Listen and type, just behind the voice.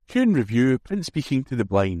Q&A Review, print speaking to the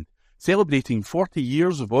blind, celebrating 40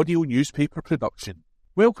 years of audio newspaper production.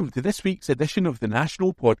 Welcome to this week's edition of the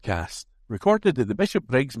National Podcast, recorded at the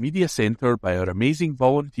Bishopbriggs Media Centre by our amazing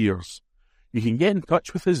volunteers. You can get in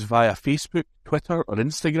touch with us via Facebook, Twitter or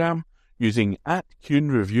Instagram using @Q&A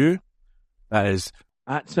Review, that is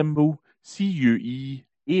 @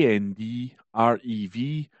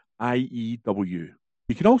 CUEANDREVIEW.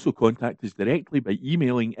 You can also contact us directly by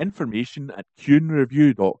emailing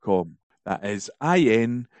information@QNreview.com. That is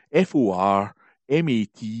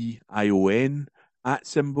INFORMATION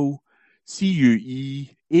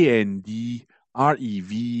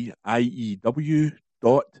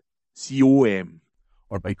 @CUEANDREVIEW.com,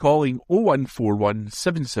 or by calling 0141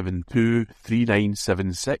 772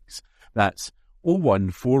 3976. That's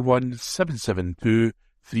 0141 772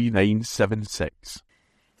 3976.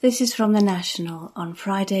 This is from the National on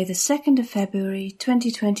Friday the 2nd of February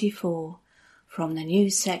 2024, from the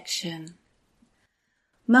news section.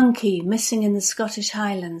 Monkey missing in the Scottish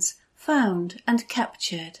Highlands, found and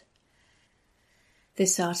captured.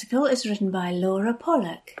 This article is written by Laura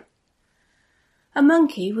Pollock. A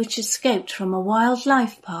monkey which escaped from a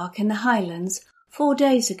wildlife park in the Highlands 4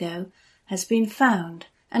 days ago has been found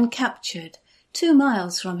and captured 2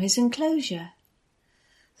 miles from his enclosure.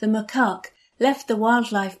 The macaque left the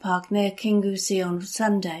wildlife park near Kingussie on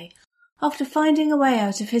Sunday after finding a way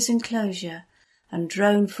out of his enclosure, and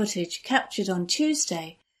drone footage captured on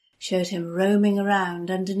Tuesday showed him roaming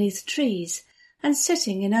around underneath trees and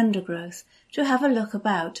sitting in undergrowth to have a look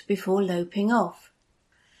about before loping off.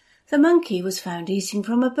 The monkey was found eating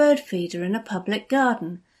from a bird feeder in a public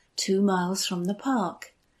garden 2 miles from the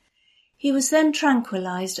park. He was then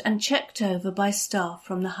tranquilised and checked over by staff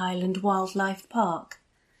from the Highland Wildlife Park.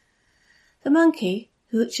 The monkey,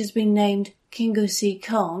 which has been named Kingussie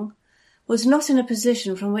Kong, was not in a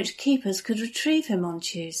position from which keepers could retrieve him on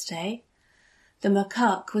Tuesday. The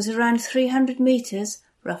macaque was around 300 metres,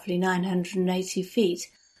 roughly 980 feet,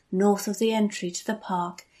 north of the entry to the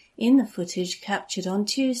park in the footage captured on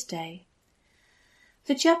Tuesday.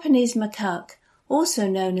 The Japanese macaque, also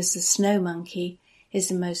known as the snow monkey, is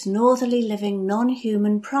the most northerly living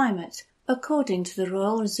non-human primate, according to the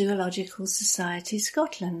Royal Zoological Society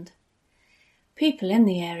Scotland. People in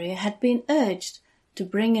the area had been urged to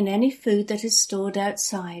bring in any food that is stored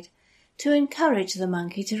outside to encourage the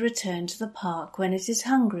monkey to return to the park when it is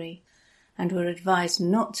hungry, and were advised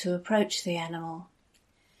not to approach the animal.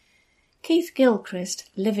 Keith Gilchrist,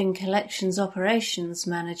 Living Collections Operations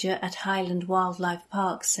Manager at Highland Wildlife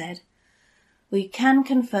Park, said, "We can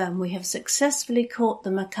confirm we have successfully caught the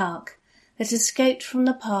macaque that escaped from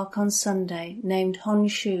the park on Sunday, named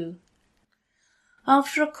Honshu.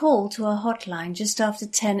 After a call to our hotline just after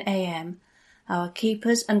 10 a.m, our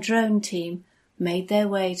keepers and drone team made their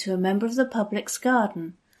way to a member of the public's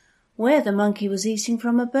garden, where the monkey was eating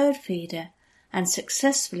from a bird feeder, and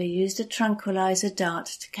successfully used a tranquilizer dart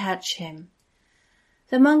to catch him.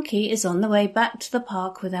 The monkey is on the way back to the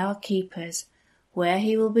park with our keepers, where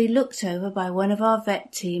he will be looked over by one of our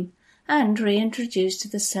vet team and reintroduced to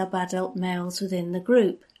the sub-adult males within the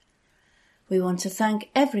group. We want to thank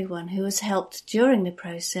everyone who has helped during the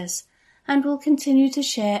process and will continue to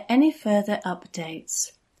share any further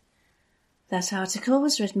updates." That article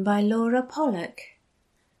was written by Laura Pollock.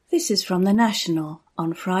 This is from the National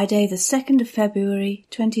on Friday the 2nd of February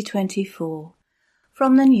 2024,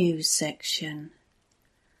 from the news section.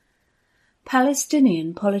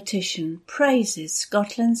 Palestinian politician praises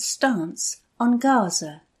Scotland's stance on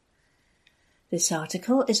Gaza. This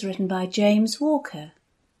article is written by James Walker.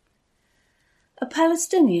 A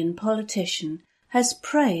Palestinian politician has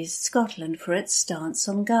praised Scotland for its stance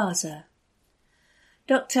on Gaza.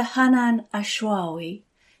 Dr. Hanan Ashrawi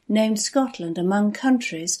named Scotland among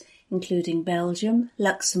countries, including Belgium,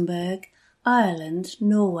 Luxembourg, Ireland,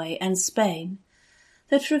 Norway and Spain,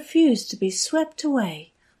 that refused to be swept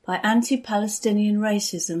away by anti-Palestinian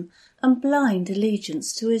racism and blind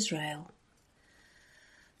allegiance to Israel.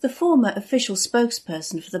 The former official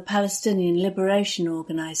spokesperson for the Palestinian Liberation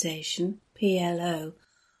Organization, PLO,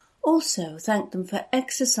 also thanked them for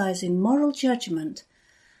exercising moral judgment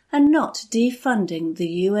and not defunding the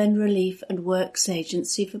UN Relief and Works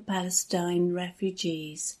Agency for Palestine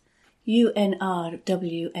Refugees,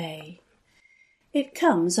 UNRWA. It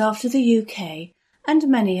comes after the UK and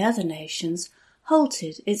many other nations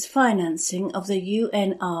halted its financing of the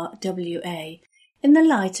UNRWA in the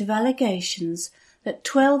light of allegations that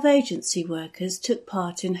 12 agency workers took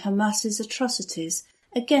part in Hamas's atrocities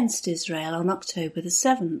against Israel on October the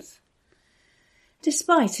 7th.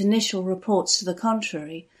 Despite initial reports to the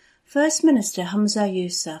contrary, First Minister Hamza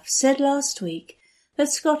Yousaf said last week that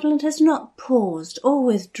Scotland has not paused or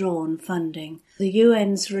withdrawn funding the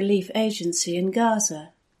UN's relief agency in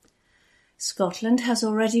Gaza. Scotland has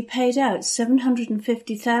already paid out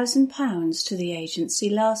 £750,000 to the agency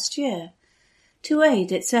last year to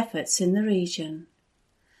aid its efforts in the region.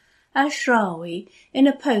 Ashrawi, in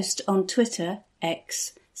a post on Twitter,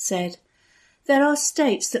 X, said, "There are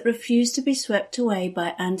states that refuse to be swept away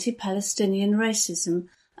by anti-Palestinian racism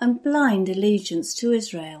and blind allegiance to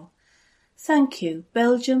Israel. Thank you,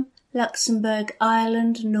 Belgium, Luxembourg,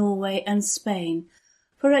 Ireland, Norway and Spain,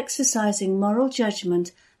 for exercising moral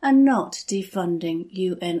judgment and not defunding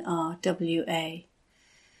UNRWA."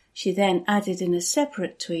 She then added in a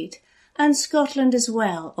separate tweet, "And Scotland as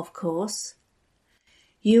well, of course."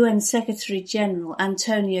 UN Secretary-General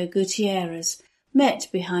Antonio Guterres met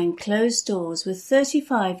behind closed doors with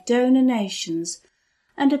 35 donor nations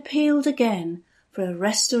and appealed again for a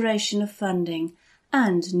restoration of funding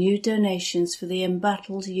and new donations for the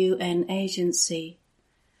embattled UN agency.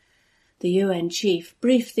 The UN chief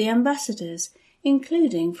briefed the ambassadors,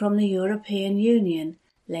 including from the European Union,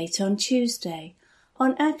 late on Tuesday,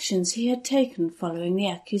 on actions he had taken following the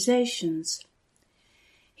accusations.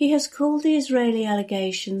 He has called the Israeli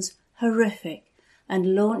allegations horrific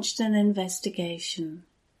and launched an investigation.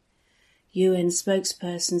 UN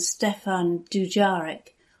spokesperson Stefan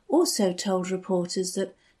Dujarric also told reporters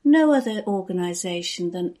that no other organisation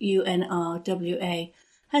than UNRWA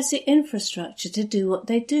has the infrastructure to do what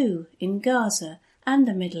they do in Gaza and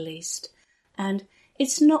the Middle East, and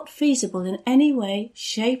it's not feasible in any way,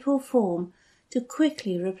 shape or form to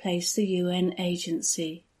quickly replace the UN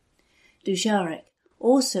agency. Dujarric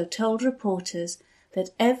also told reporters that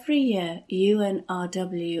every year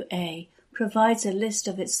UNRWA provides a list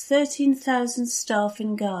of its 13,000 staff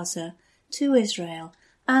in Gaza to Israel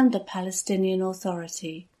and the Palestinian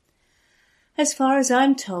Authority. As far as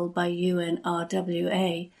I'm told by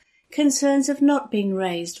UNRWA, concerns have not been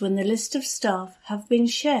raised when the list of staff have been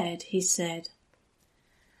shared, he said.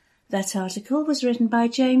 That article was written by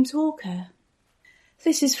James Walker.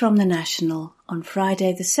 This is from The National on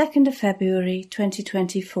Friday the 2nd of February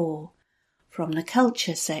 2024, from the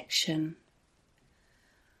Culture section.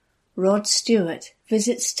 Rod Stewart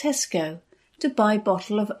visits Tesco to buy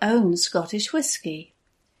bottle of own Scottish whisky.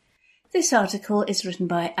 This article is written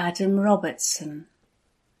by Adam Robertson.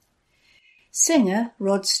 Singer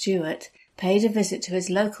Rod Stewart paid a visit to his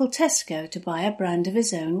local Tesco to buy a brand of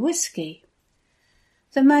his own whisky.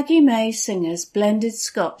 The Maggie May singer's blended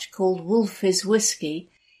Scotch called Wolfie's Whisky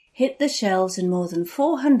hit the shelves in more than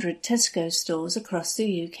 400 Tesco stores across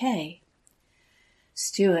the UK.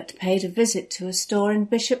 Stewart paid a visit to a store in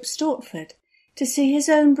Bishopbriggs to see his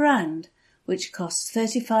own brand, which costs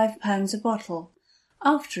 £35 a bottle,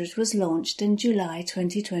 after it was launched in July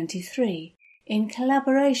 2023 in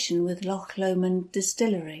collaboration with Loch Lomond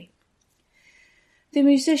Distillery. The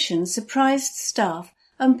musician surprised staff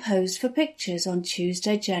and posed for pictures on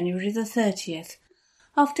Tuesday, January the 30th,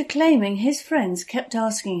 after claiming his friends kept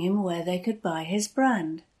asking him where they could buy his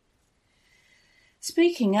brand.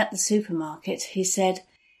 Speaking at the supermarket, he said,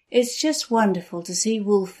 "It's just wonderful to see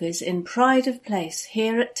Wolfies in pride of place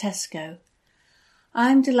here at Tesco.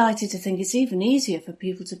 I'm delighted to think it's even easier for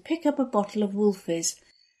people to pick up a bottle of Wolfies,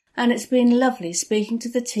 and it's been lovely speaking to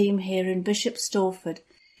the team here in Bishopbriggs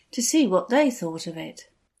to see what they thought of it.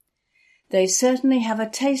 They certainly have a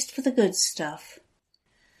taste for the good stuff."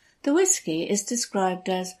 The whisky is described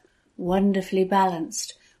as wonderfully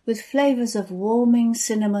balanced, with flavours of warming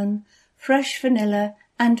cinnamon, fresh vanilla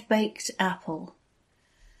and baked apple.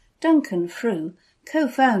 Duncan Frew,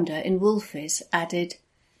 co-founder in Wolfies, added,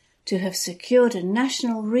 "To have secured a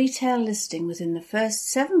national retail listing within the first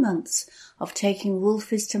 7 months of taking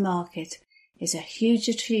Wolfies to market is a huge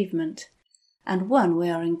achievement, and one we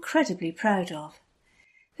are incredibly proud of.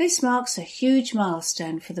 This marks a huge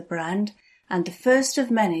milestone for the brand and the first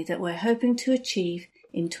of many that we're hoping to achieve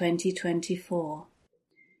in 2024.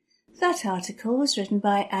 That article was written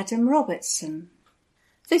by Adam Robertson.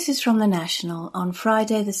 This is from The National on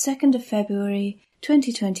Friday the 2nd of February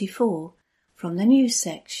 2024, from the news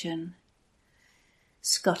section.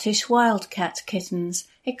 Scottish wildcat kittens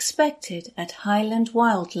expected at Highland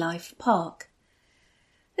Wildlife Park.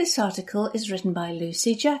 This article is written by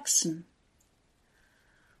Lucy Jackson.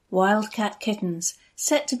 Wildcat kittens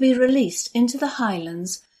set to be released into the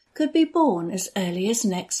Highlands could be born as early as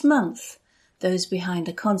next month, those behind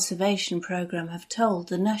the conservation programme have told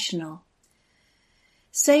The National.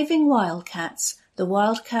 Saving Wildcats, the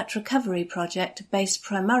Wildcat Recovery Project based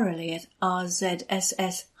primarily at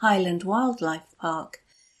RZSS Highland Wildlife Park,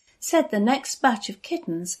 said the next batch of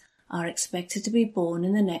kittens are expected to be born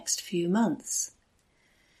in the next few months.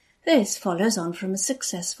 This follows on from a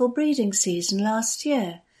successful breeding season last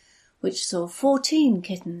year, which saw 14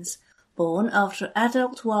 kittens born after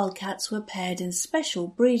adult wildcats were paired in special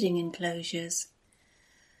breeding enclosures.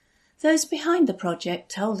 Those behind the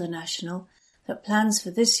project told the National that plans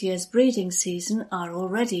for this year's breeding season are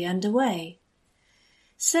already underway.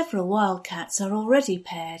 Several wildcats are already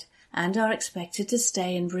paired and are expected to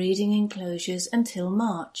stay in breeding enclosures until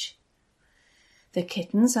March. The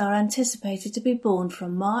kittens are anticipated to be born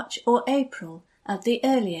from March or April at the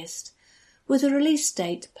earliest, with a release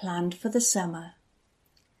date planned for the summer.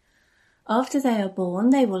 After they are born,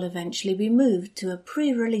 they will eventually be moved to a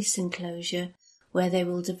pre-release enclosure where they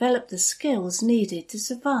will develop the skills needed to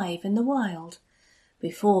survive in the wild,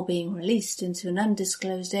 before being released into an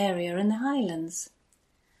undisclosed area in the Highlands.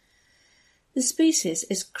 The species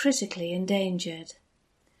is critically endangered.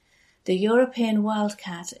 The European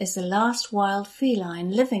wildcat is the last wild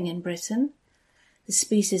feline living in Britain. The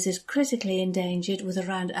species is critically endangered, with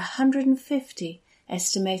around 150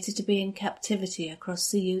 estimated to be in captivity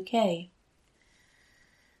across the UK.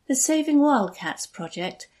 The Saving Wildcats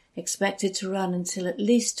project, expected to run until at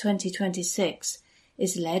least 2026,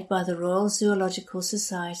 is led by the Royal Zoological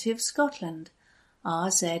Society of Scotland,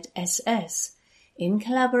 RZSS, in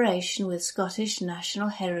collaboration with Scottish National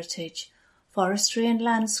Heritage, Forestry and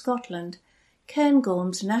Land Scotland,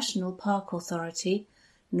 Cairngorms National Park Authority,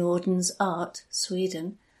 Nordens Art,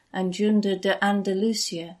 Sweden, and Junta de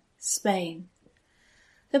Andalusia, Spain.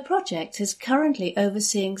 The project is currently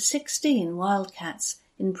overseeing 16 wildcats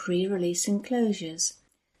in pre-release enclosures,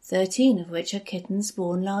 13 of which are kittens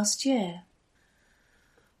born last year.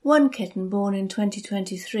 One kitten born in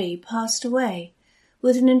 2023 passed away,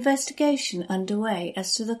 with an investigation underway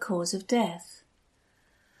as to the cause of death.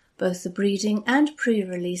 Both the breeding and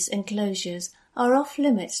pre-release enclosures are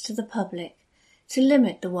off-limits to the public to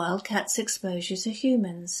limit the wildcat's exposure to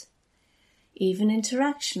humans. Even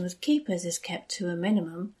interaction with keepers is kept to a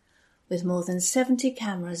minimum, with more than 70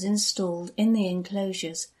 cameras installed in the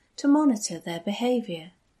enclosures to monitor their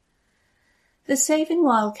behaviour. The Saving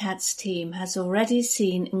Wildcats team has already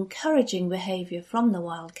seen encouraging behaviour from the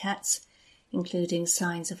wildcats, including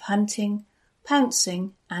signs of hunting,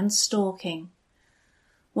 pouncing and stalking.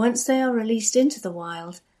 Once they are released into the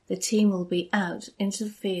wild, the team will be out into the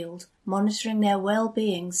field monitoring their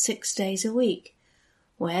well-being 6 days a week,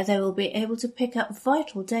 where they will be able to pick up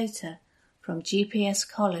vital data from GPS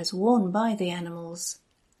collars worn by the animals.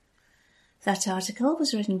 That article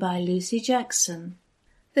was written by Lucy Jackson.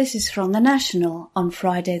 This is from The National on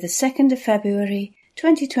Friday the 2nd of February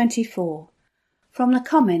 2024, from the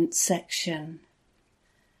comments section.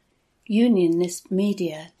 Unionist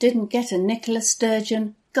media didn't get a Nicola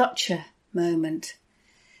Sturgeon gotcha moment.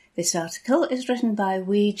 This article is written by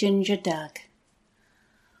Wee Ginger Doug.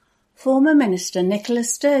 Former Minister Nicola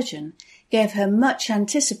Sturgeon gave her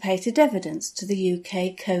much-anticipated evidence to the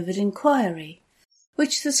UK COVID inquiry,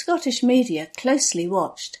 which the Scottish media closely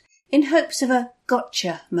watched in hopes of a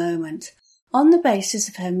gotcha moment on the basis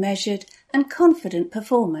of her measured and confident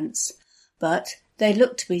performance, but they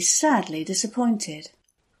looked to be sadly disappointed.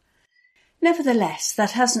 Nevertheless,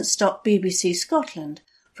 that hasn't stopped BBC Scotland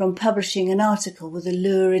from publishing an article with the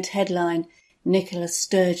lurid headline, Nicola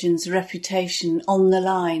Sturgeon's reputation on the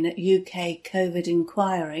line at UK COVID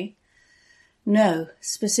inquiry. No,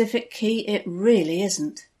 specific key it really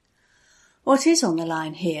isn't. What is on the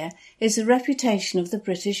line here is the reputation of the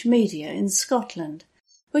British media in Scotland,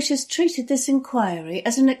 which has treated this inquiry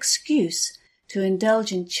as an excuse to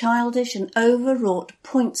indulge in childish and overwrought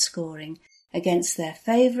point-scoring against their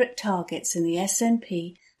favourite targets in the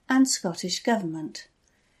SNP and Scottish Government.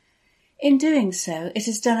 In doing so, it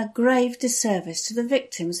has done a grave disservice to the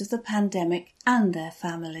victims of the pandemic and their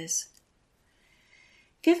families.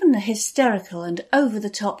 Given the hysterical and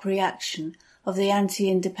over-the-top reaction of the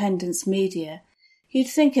anti-independence media, you'd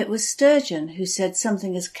think it was Sturgeon who said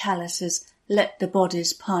something as callous as "let the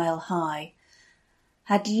bodies pile high,"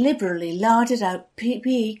 had liberally larded out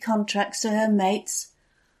PPE contracts to her mates,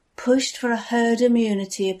 pushed for a herd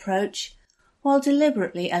immunity approach, while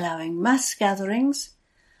deliberately allowing mass gatherings,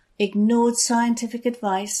 ignored scientific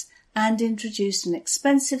advice and introduced an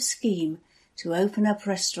expensive scheme to open up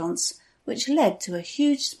restaurants which led to a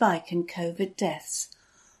huge spike in COVID deaths,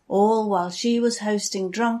 all while she was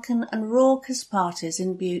hosting drunken and raucous parties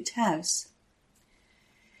in Bute House.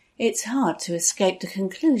 It's hard to escape the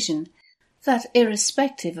conclusion that,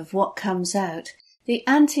 irrespective of what comes out, the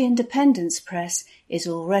anti-independence press is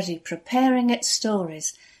already preparing its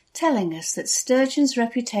stories, telling us that Sturgeon's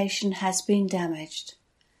reputation has been damaged.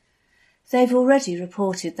 They've already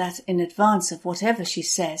reported that, in advance of whatever she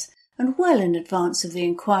says, and well in advance of the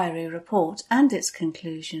inquiry report and its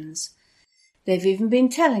conclusions. They've even been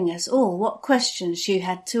telling us all what questions she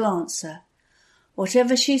had to answer.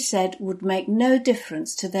 Whatever she said would make no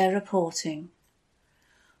difference to their reporting.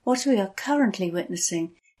 What we are currently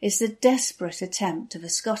witnessing is the desperate attempt of a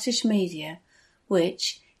Scottish media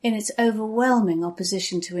which, in its overwhelming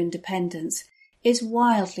opposition to independence, is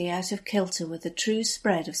wildly out of kilter with the true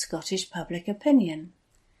spread of Scottish public opinion.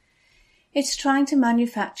 It's trying to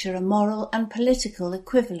manufacture a moral and political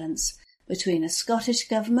equivalence between a Scottish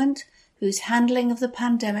government whose handling of the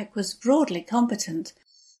pandemic was broadly competent,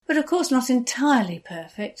 but of course not entirely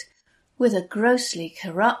perfect, with a grossly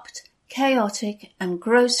corrupt, chaotic and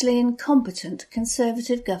grossly incompetent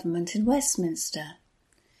Conservative government in Westminster.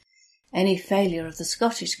 Any failure of the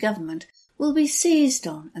Scottish government will be seized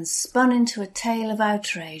on and spun into a tale of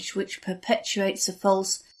outrage which perpetuates a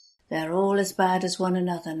false "they're all as bad as one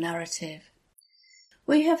another" narrative.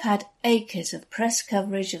 We have had acres of press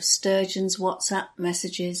coverage of Sturgeon's WhatsApp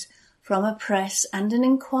messages from a press and an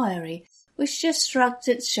inquiry which just shrugged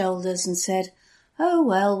its shoulders and said, "Oh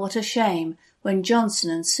well, what a shame," when Johnson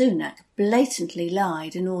and Sunak blatantly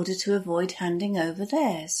lied in order to avoid handing over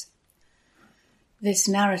theirs. This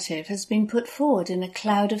narrative has been put forward in a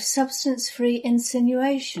cloud of substance-free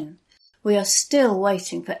insinuation. We are still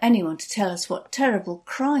waiting for anyone to tell us what terrible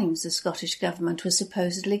crimes the Scottish government was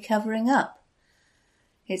supposedly covering up.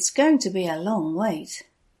 It's going to be a long wait.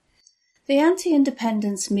 The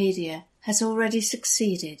anti-independence media has already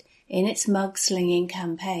succeeded in its mug-slinging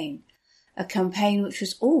campaign, a campaign which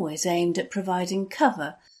was always aimed at providing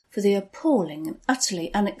cover for the appalling and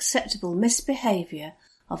utterly unacceptable misbehaviour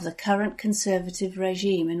of the current Conservative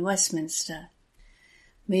regime in Westminster.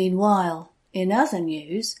 Meanwhile, in other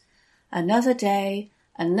news, another day,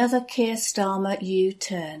 another Keir Starmer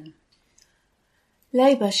U-turn.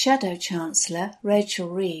 Labour Shadow Chancellor Rachel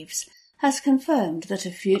Reeves has confirmed that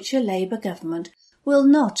a future Labour government will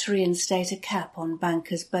not reinstate a cap on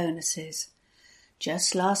bankers' bonuses.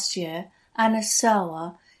 Just last year, Anas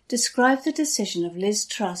Sarwar described the decision of Liz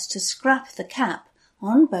Truss to scrap the cap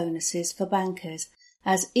on bonuses for bankers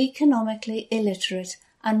as economically illiterate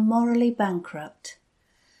and morally bankrupt.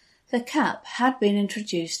 The cap had been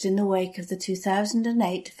introduced in the wake of the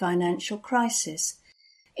 2008 financial crisis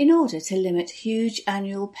in order to limit huge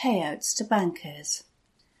annual payouts to bankers.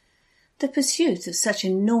 The pursuit of such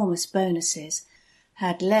enormous bonuses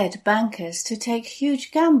had led bankers to take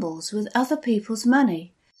huge gambles with other people's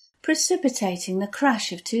money, precipitating the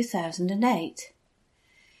crash of 2008.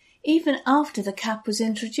 Even after the cap was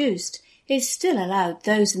introduced, it still allowed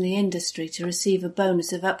those in the industry to receive a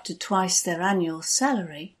bonus of up to twice their annual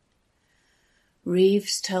salary.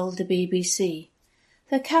 Reeves told the BBC,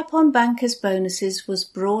 "The cap on bankers' bonuses was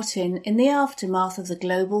brought in the aftermath of the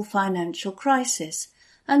global financial crisis,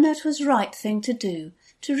 and that was the right thing to do,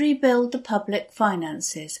 to rebuild the public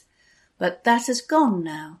finances. But that has gone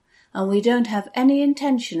now, and we don't have any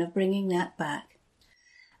intention of bringing that back.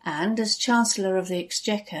 And as Chancellor of the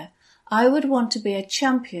Exchequer, I would want to be a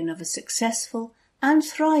champion of a successful and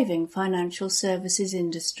thriving financial services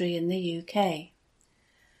industry in the UK."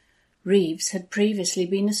 Reeves had previously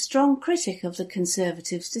been a strong critic of the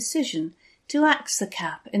Conservatives' decision to axe the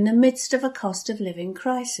cap in the midst of a cost of living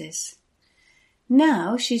crisis.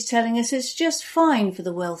 Now she's telling us it's just fine for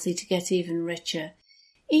the wealthy to get even richer,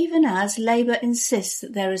 even as Labour insists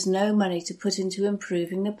that there is no money to put into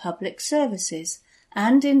improving the public services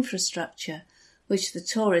and infrastructure, which the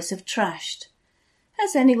Tories have trashed.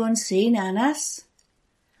 Has anyone seen Anas?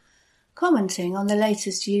 Commenting on the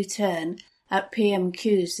latest U-turn at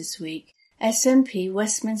PMQs this week, SNP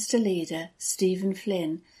Westminster leader Stephen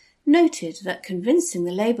Flynn noted that convincing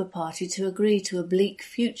the Labour Party to agree to a bleak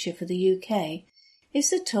future for the UK is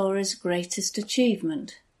the Tories' greatest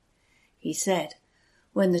achievement. He said,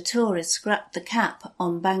 when the Tories scrapped the cap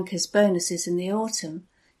on bankers' bonuses in the autumn,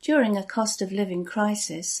 during a cost of living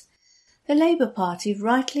crisis, the Labour Party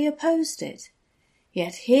rightly opposed it.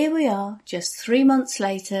 Yet here we are, just 3 months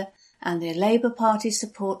later, and the Labour Party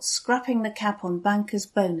supports scrapping the cap on bankers'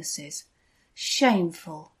 bonuses.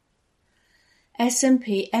 Shameful.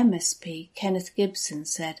 SNP MSP Kenneth Gibson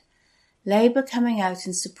said, Labour coming out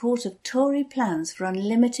in support of Tory plans for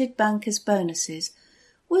unlimited bankers' bonuses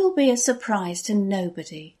will be a surprise to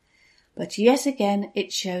nobody, but yet again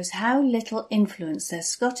it shows how little influence their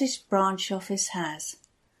Scottish branch office has.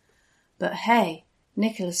 But hey,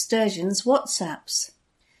 Nicola Sturgeon's WhatsApps.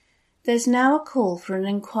 There's now a call for an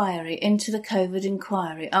inquiry into the COVID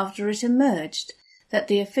inquiry after it emerged that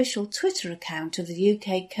the official Twitter account of the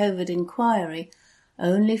UK COVID inquiry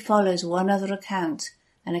only follows one other account,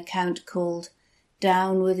 an account called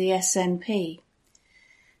Down with the SNP.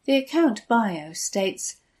 The account bio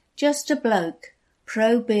states, "Just a bloke,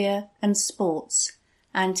 pro-beer and sports,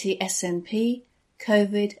 anti-SNP,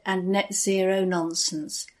 COVID and net zero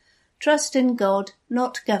nonsense. Trust in God,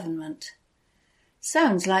 not government."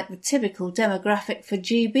 Sounds like the typical demographic for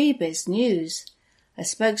GBBiz News. A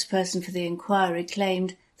spokesperson for the inquiry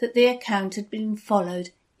claimed that the account had been followed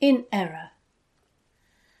in error.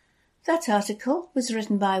 That article was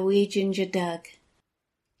written by Wee Ginger Doug.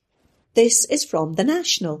 This is from The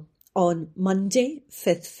National on Monday,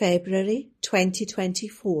 5th February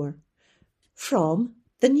 2024, from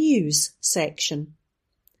the News section.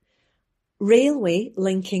 Railway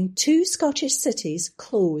linking two Scottish cities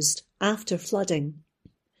closed after flooding,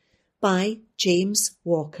 by James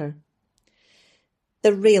Walker.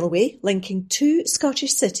 The railway linking two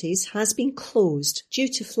Scottish cities has been closed due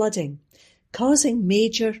to flooding, causing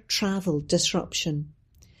major travel disruption.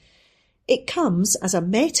 It comes as a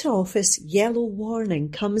Met Office yellow warning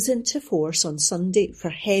comes into force on Sunday for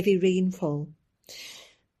heavy rainfall.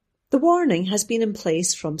 The warning has been in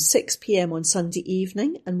place from 6 p.m. on Sunday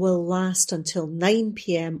evening and will last until 9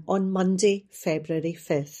 p.m. on Monday, February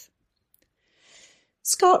 5th.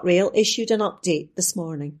 ScotRail issued an update this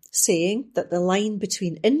morning saying that the line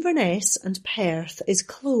between Inverness and Perth is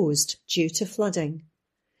closed due to flooding.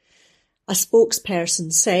 A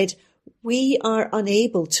spokesperson said, "We are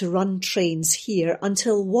unable to run trains here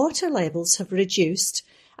until water levels have reduced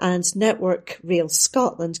and Network Rail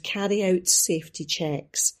Scotland carry out safety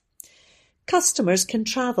checks. Customers can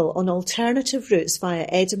travel on alternative routes via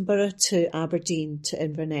Edinburgh to Aberdeen to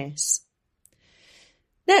Inverness."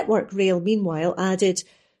 Network Rail meanwhile added,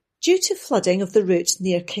 "Due to flooding of the route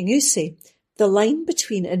near Kingussie, the line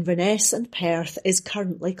between Inverness and Perth is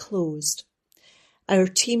currently closed. Our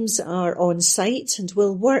teams are on site and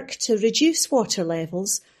will work to reduce water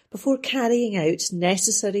levels before carrying out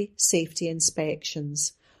necessary safety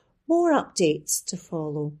inspections. More updates to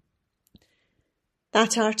follow."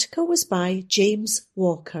 That article was by James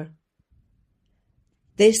Walker.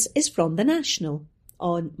 This is from The National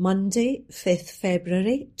on Monday, 5th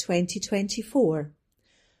February 2024,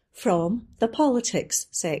 from the Politics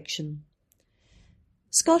section.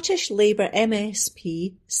 Scottish Labour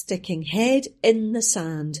MSP sticking head in the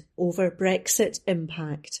sand over Brexit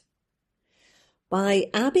impact, by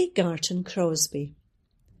Abby Garton Crosby.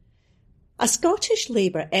 A Scottish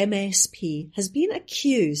Labour MSP has been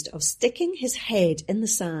accused of sticking his head in the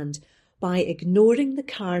sand by ignoring the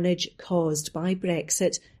carnage caused by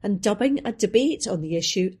Brexit and dubbing a debate on the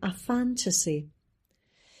issue a fantasy.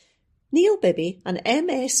 Neil Bibby, an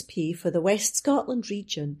MSP for the West Scotland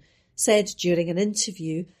region, said during an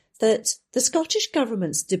interview that the Scottish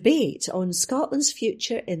Government's debate on Scotland's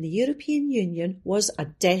future in the European Union was a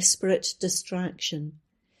desperate distraction.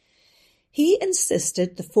 He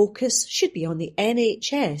insisted the focus should be on the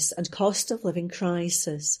NHS and cost of living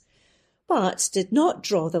crisis, but did not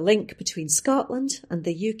draw the link between Scotland and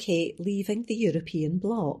the UK leaving the European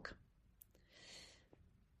bloc.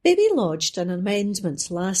 Bibby lodged an amendment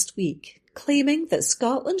last week claiming that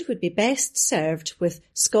Scotland would be best served with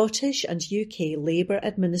Scottish and UK Labour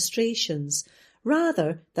administrations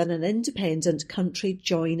rather than an independent country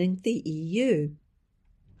joining the EU.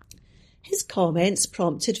 His comments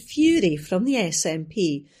prompted fury from the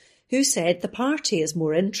SNP, who said the party is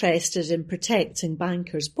more interested in protecting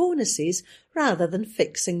bankers' bonuses rather than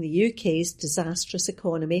fixing the UK's disastrous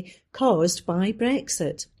economy caused by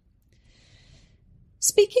Brexit.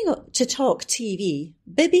 Speaking to Talk TV,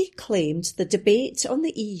 Bibby claimed the debate on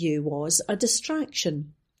the EU was a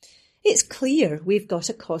distraction. "It's clear we've got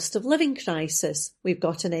a cost of living crisis, we've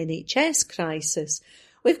got an NHS crisis,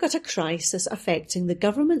 we've got a crisis affecting the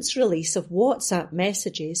government's release of WhatsApp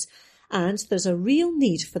messages, and there's a real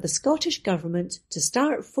need for the Scottish Government to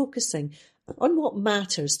start focusing on what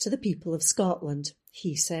matters to the people of Scotland,"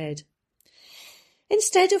 he said.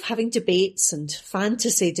 Instead of having debates and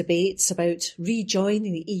fantasy debates about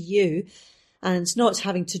rejoining the EU and not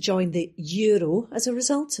having to join the Euro as a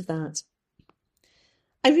result of that.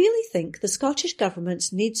 "I really think the Scottish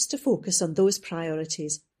Government needs to focus on those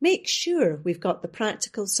priorities, make sure we've got the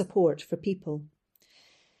practical support for people.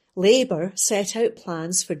 Labour set out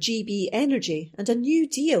plans for GB Energy and a new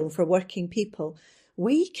deal for working people.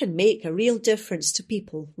 We can make a real difference to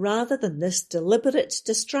people rather than this deliberate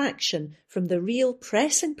distraction from the real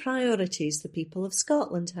pressing priorities the people of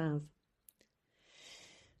Scotland have."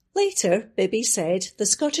 Later, Bibby said the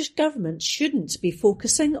Scottish Government shouldn't be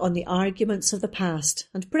focusing on the arguments of the past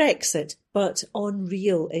and Brexit, but on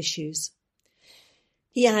real issues.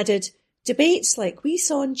 He added, Debates like we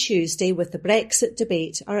saw on Tuesday with the Brexit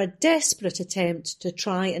debate are a desperate attempt to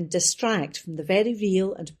try and distract from the very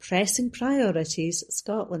real and pressing priorities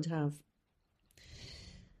Scotland have.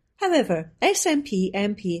 However, SNP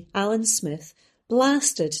MP Alan Smith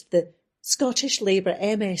blasted the Scottish Labour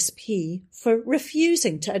MSP for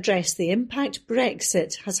refusing to address the impact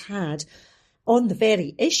Brexit has had on the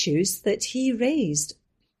very issues that he raised.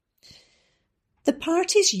 The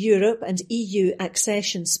party's Europe and EU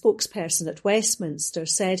accession spokesperson at Westminster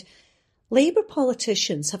said Labour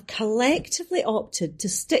politicians have collectively opted to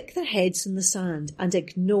stick their heads in the sand and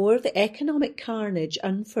ignore the economic carnage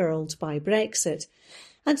unfurled by Brexit,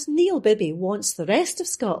 and Neil Bibby wants the rest of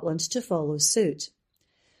Scotland to follow suit.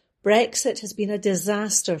 Brexit has been a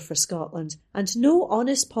disaster for Scotland, and no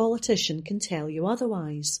honest politician can tell you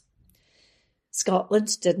otherwise.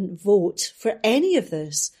 Scotland didn't vote for any of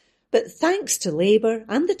this, but thanks to Labour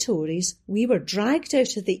and the Tories, we were dragged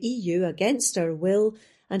out of the EU against our will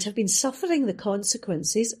and have been suffering the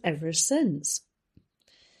consequences ever since.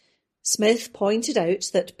 Smith pointed out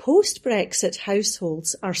that post-Brexit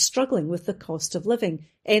households are struggling with the cost of living,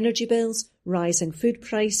 energy bills, rising food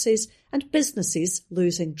prices, and businesses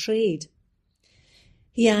losing trade.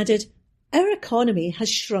 He added, "Our economy has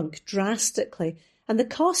shrunk drastically, and the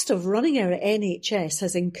cost of running our NHS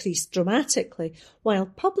has increased dramatically, while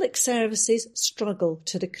public services struggle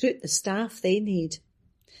to recruit the staff they need."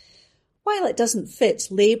 While it doesn't fit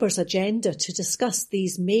Labour's agenda to discuss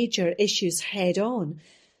these major issues head-on,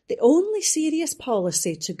 the only serious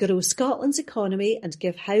policy to grow Scotland's economy and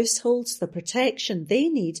give households the protection they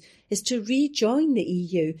need is to rejoin the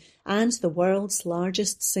EU and the world's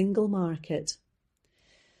largest single market.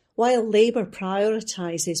 While Labour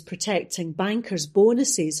prioritises protecting bankers'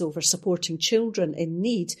 bonuses over supporting children in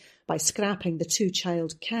need by scrapping the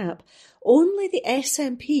two-child cap, only the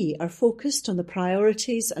SNP are focused on the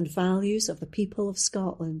priorities and values of the people of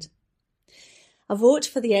Scotland. A vote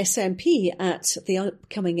for the SNP at the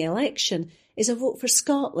upcoming election is a vote for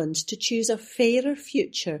Scotland to choose a fairer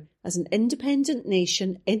future as an independent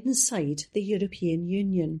nation inside the European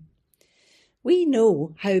Union. We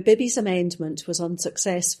know how Bibby's amendment was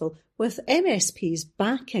unsuccessful, with MSPs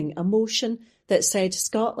backing a motion that said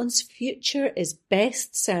Scotland's future is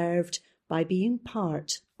best served by being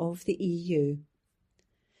part of the EU.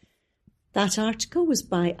 That article was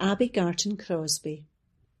by Abby Garton-Crosby.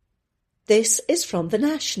 This is from The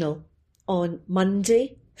National on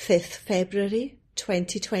Monday, 5th February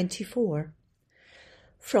 2024.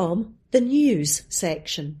 From the News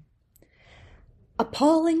section.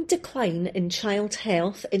 Appalling decline in child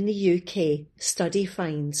health in the UK, study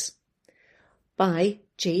finds. By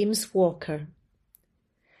James Walker.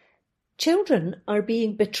 Children are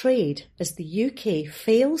being betrayed as the UK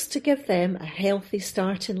fails to give them a healthy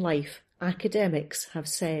start in life, academics have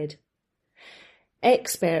said.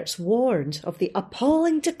 Experts warned of the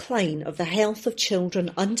appalling decline of the health of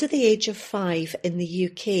children under the age of 5 in the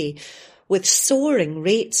UK, with soaring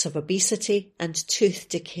rates of obesity and tooth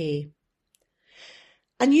decay.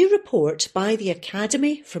 A new report by the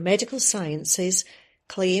Academy for Medical Sciences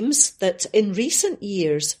claims that in recent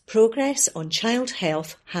years progress on child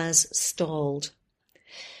health has stalled.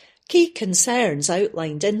 Key concerns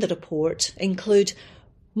outlined in the report include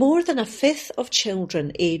more than a fifth of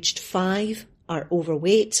children aged 5 are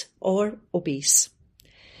overweight or obese.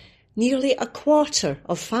 Nearly a quarter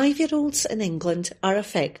of 5-year-olds in England are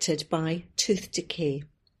affected by tooth decay.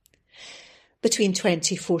 Between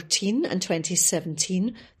 2014 and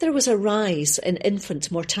 2017, there was a rise in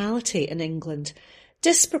infant mortality in England,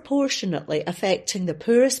 disproportionately affecting the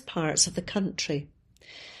poorest parts of the country.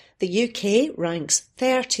 The UK ranks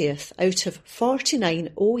 30th out of 49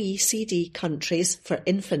 OECD countries for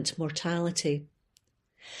infant mortality.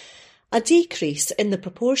 A decrease in the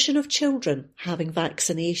proportion of children having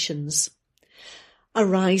vaccinations. A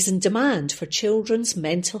rise in demand for children's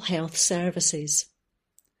mental health services.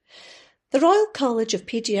 The Royal College of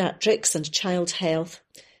Paediatrics and Child Health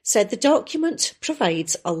said the document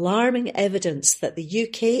provides alarming evidence that the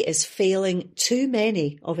UK is failing too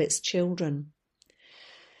many of its children.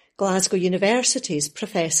 Glasgow University's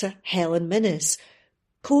Professor Helen Minnis,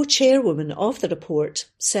 co-chairwoman of the report,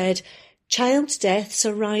 said child deaths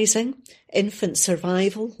are rising, infant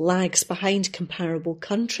survival lags behind comparable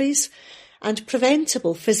countries, and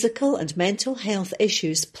preventable physical and mental health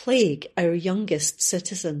issues plague our youngest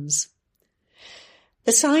citizens.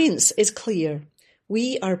 The science is clear.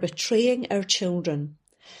 We are betraying our children.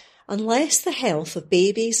 Unless the health of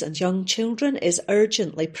babies and young children is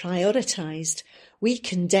urgently prioritised, we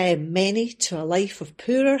condemn many to a life of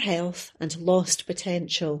poorer health and lost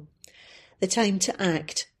potential. The time to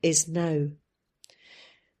act is now.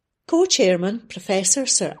 Co-chairman Professor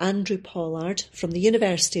Sir Andrew Pollard from the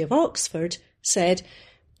University of Oxford said,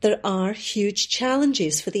 "There are huge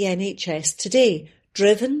challenges for the NHS today,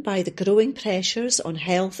 driven by the growing pressures on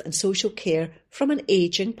health and social care from an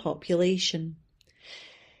ageing population."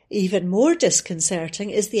 Even more disconcerting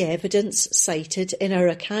is the evidence cited in our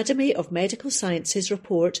Academy of Medical Sciences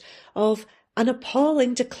report of an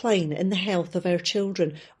appalling decline in the health of our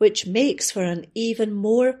children, which makes for an even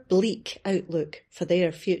more bleak outlook for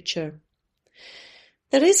their future.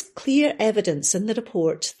 There is clear evidence in the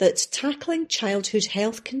report that tackling childhood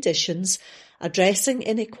health conditions, addressing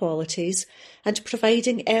inequalities, and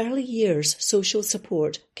providing early years social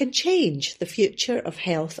support can change the future of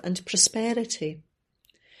health and prosperity.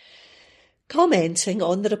 Commenting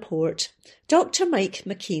on the report, Dr. Mike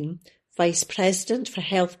McKean, Vice President for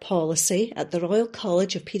Health Policy at the Royal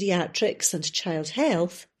College of Paediatrics and Child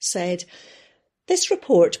Health, said, "This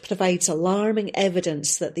report provides alarming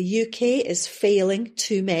evidence that the UK is failing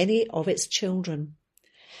too many of its children.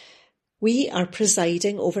 We are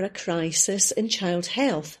presiding over a crisis in child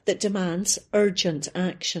health that demands urgent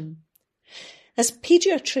action. As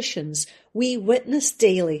paediatricians, we witness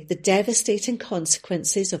daily the devastating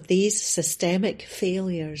consequences of these systemic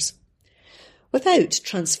failures. Without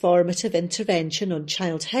transformative intervention on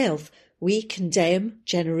child health, we condemn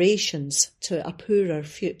generations to a poorer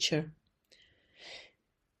future."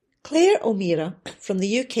 Claire O'Meara from the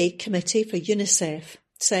UK Committee for UNICEF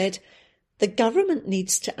said, "The government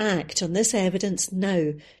needs to act on this evidence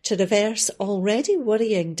now to reverse already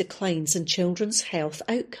worrying declines in children's health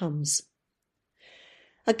outcomes."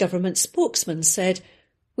 A government spokesman said,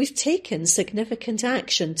 "We've taken significant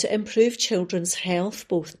action to improve children's health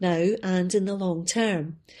both now and in the long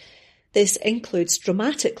term. This includes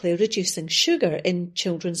dramatically reducing sugar in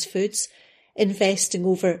children's foods, investing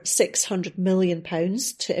over £600 million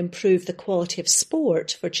to improve the quality of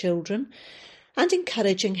sport for children, and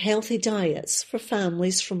encouraging healthy diets for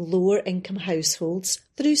families from lower income households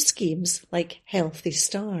through schemes like Healthy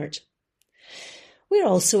Start. We're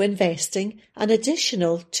also investing an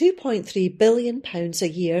additional £2.3 billion a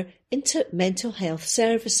year into mental health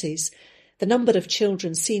services. The number of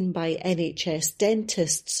children seen by NHS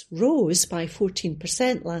dentists rose by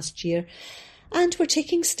 14% last year, and we're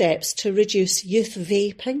taking steps to reduce youth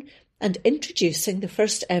vaping and introducing the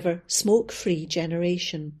first ever smoke-free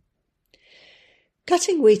generation.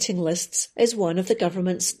 Cutting waiting lists is one of the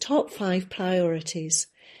government's top 5 priorities.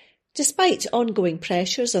 Despite ongoing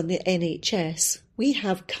pressures on the NHS, we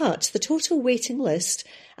have cut the total waiting list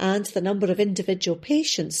and the number of individual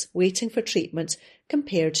patients waiting for treatment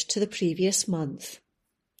compared to the previous month.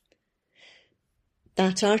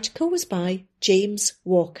 That article was by James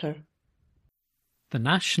Walker. The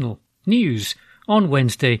National News on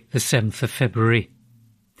Wednesday the 7th of February.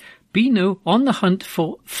 Beano on the hunt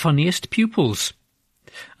for funniest pupils.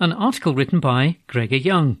 An article written by Gregor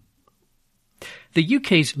Young. The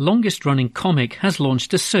UK's longest-running comic has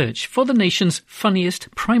launched a search for the nation's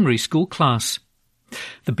funniest primary school class.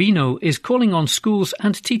 The Beano is calling on schools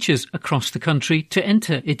and teachers across the country to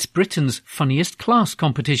enter its Britain's Funniest Class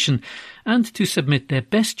competition and to submit their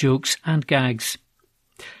best jokes and gags.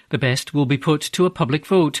 The best will be put to a public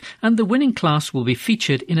vote, and the winning class will be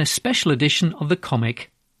featured in a special edition of the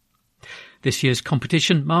comic. This year's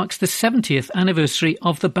competition marks the 70th anniversary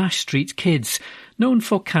of the Bash Street Kids, known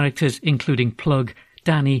for characters including Plug,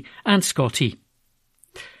 Danny and Scotty.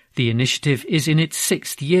 The initiative is in its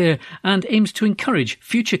 6th year and aims to encourage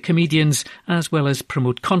future comedians as well as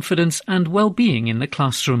promote confidence and well-being in the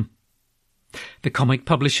classroom. The comic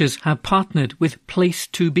publishers have partnered with Place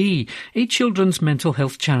to Be, a children's mental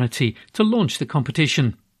health charity, to launch the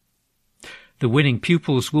competition. The winning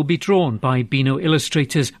pupils will be drawn by Beano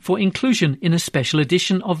illustrators for inclusion in a special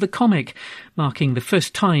edition of the comic, marking the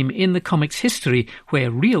first time in the comic's history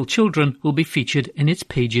where real children will be featured in its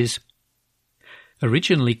pages.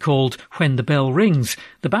 Originally called When the Bell Rings,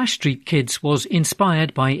 the Bash Street Kids was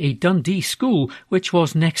inspired by a Dundee school which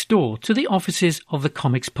was next door to the offices of the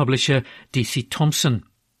comics publisher DC Thomson.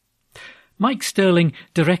 Mike Sterling,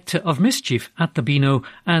 Director of Mischief at the Beano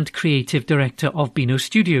and Creative Director of Beano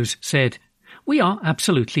Studios, said, "We are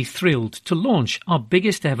absolutely thrilled to launch our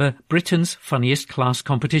biggest ever Britain's Funniest Class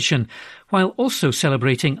competition, while also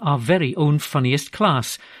celebrating our very own funniest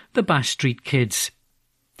class, the Bash Street Kids.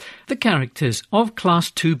 The characters of Class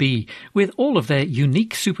 2B, with all of their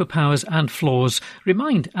unique superpowers and flaws,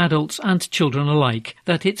 remind adults and children alike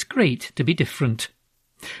that it's great to be different.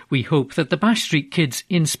 We hope that the Bash Street Kids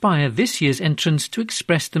inspire this year's entrants to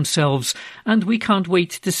express themselves, and we can't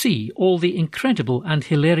wait to see all the incredible and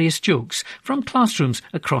hilarious jokes from classrooms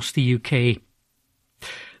across the UK."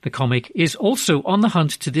 The comic is also on the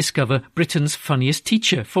hunt to discover Britain's funniest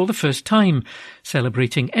teacher for the first time,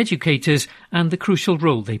 celebrating educators and the crucial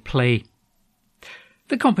role they play.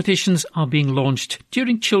 The competitions are being launched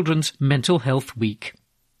during Children's Mental Health Week.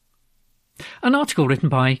 An article written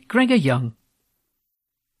by Gregor Young.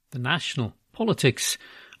 The National Politics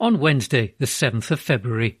on Wednesday, the 7th of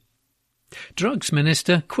February. Drugs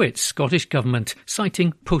Minister quits Scottish Government,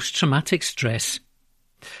 citing post-traumatic stress.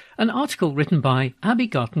 An article written by Abby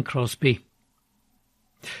Garton-Crosby.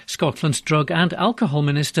 Scotland's Drug and Alcohol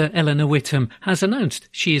Minister Eleanor Whittam has announced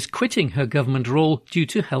she is quitting her government role due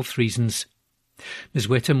to health reasons. Ms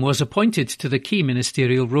Whittam was appointed to the key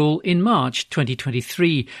ministerial role in March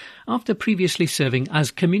 2023 after previously serving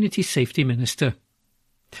as Community Safety Minister.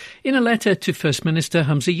 In a letter to First Minister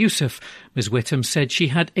Humza Yousaf, Ms Whittam said she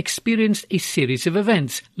had experienced a series of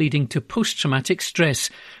events leading to post-traumatic stress,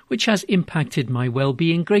 which has impacted my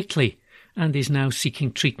well-being greatly, and is now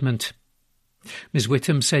seeking treatment. Ms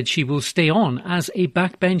Whittam said she will stay on as a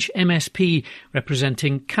backbench MSP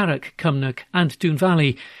representing Carrick, Cumnock and Doon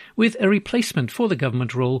Valley, with a replacement for the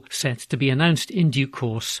government role set to be announced in due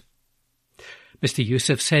course. Mr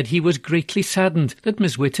Yousaf said he was greatly saddened that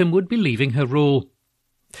Ms Whittam would be leaving her role.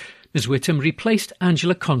 Ms Whittam replaced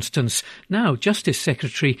Angela Constance, now Justice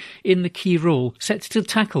Secretary, in the key role set to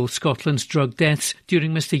tackle Scotland's drug deaths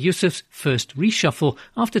during Mr Yousaf's first reshuffle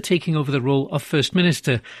after taking over the role of First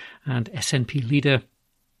Minister and SNP leader.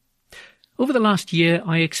 Over the last year,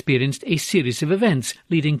 I experienced a series of events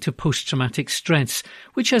leading to post-traumatic stress,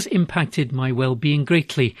 which has impacted my well-being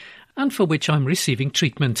greatly, and for which I'm receiving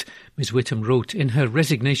treatment, Ms Whittam wrote in her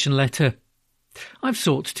resignation letter. I've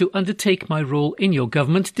sought to undertake my role in your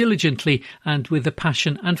government diligently and with the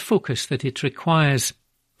passion and focus that it requires.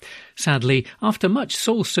 Sadly, after much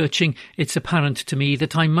soul-searching, it's apparent to me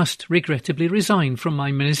that I must regrettably resign from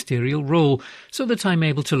my ministerial role so that I'm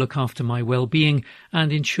able to look after my well-being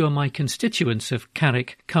and ensure my constituents of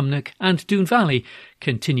Carrick, Cumnock and Doon Valley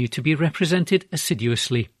continue to be represented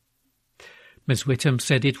assiduously. Ms Whittam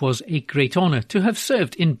said it was a great honour to have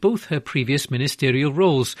served in both her previous ministerial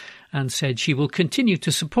roles and said she will continue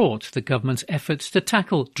to support the government's efforts to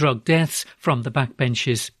tackle drug deaths from the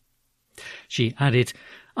backbenches. She added,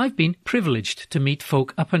 I've been privileged to meet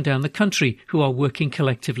folk up and down the country who are working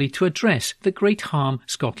collectively to address the great harm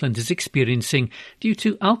Scotland is experiencing due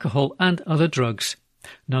to alcohol and other drugs,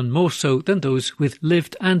 none more so than those with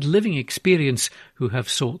lived and living experience who have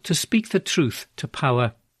sought to speak the truth to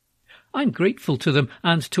power. I'm grateful to them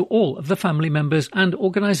and to all of the family members and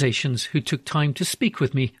organisations who took time to speak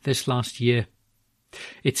with me this last year.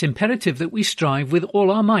 It's imperative that we strive with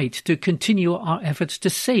all our might to continue our efforts to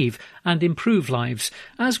save and improve lives,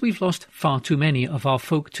 as we've lost far too many of our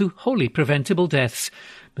folk to wholly preventable deaths,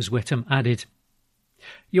 Ms Whittam added.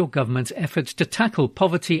 Your government's efforts to tackle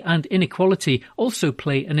poverty and inequality also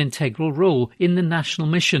play an integral role in the national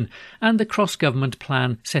mission, and the cross-government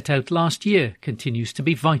plan set out last year continues to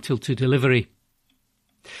be vital to delivery.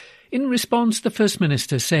 In response, the First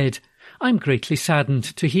Minister said, I'm greatly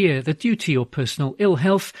saddened to hear that due to your personal ill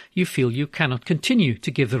health, you feel you cannot continue to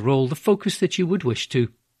give the role the focus that you would wish to.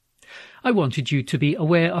 I wanted you to be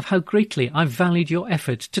aware of how greatly I've valued your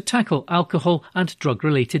efforts to tackle alcohol and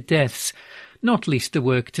drug-related deaths, not least the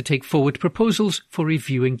work to take forward proposals for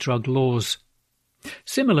reviewing drug laws.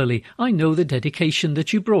 Similarly, I know the dedication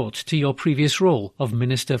that you brought to your previous role of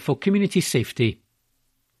Minister for Community Safety.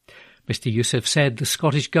 Mr Yousaf said the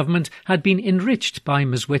Scottish Government had been enriched by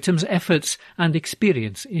Ms Whittam's efforts and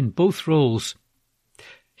experience in both roles.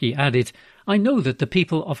 He added, I know that the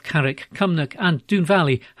people of Carrick, Cumnock and Doon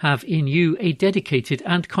Valley have in you a dedicated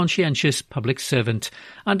and conscientious public servant,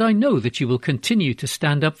 and I know that you will continue to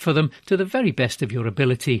stand up for them to the very best of your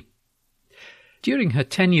ability. During her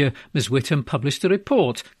tenure, Ms Whittam published a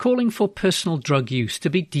report calling for personal drug use to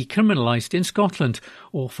be decriminalised in Scotland,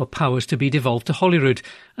 or for powers to be devolved to Holyrood,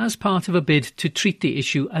 as part of a bid to treat the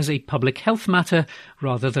issue as a public health matter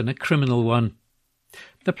rather than a criminal one.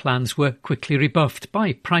 The plans were quickly rebuffed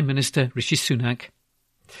by Prime Minister Rishi Sunak.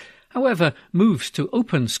 However, moves to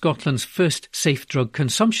open Scotland's first safe drug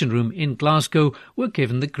consumption room in Glasgow were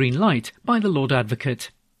given the green light by the Lord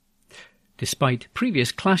Advocate. Despite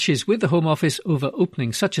previous clashes with the Home Office over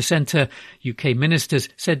opening such a centre, UK ministers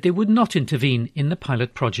said they would not intervene in the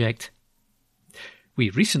pilot project.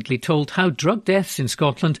 We recently told how drug deaths in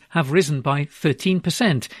Scotland have risen by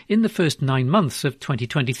 13% in the first 9 months of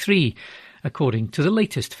 2023, according to the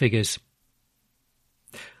latest figures.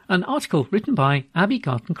 An article written by Abby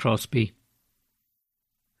Garton-Crosby.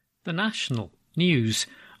 The National News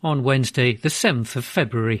on Wednesday, the 7th of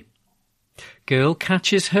February. Girl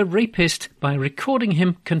catches her rapist by recording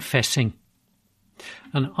him confessing.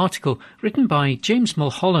 An article written by James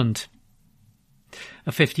Mulholland.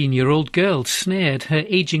 A 15-year-old girl snared her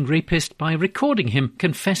ageing rapist by recording him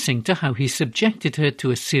confessing to how he subjected her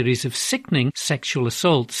to a series of sickening sexual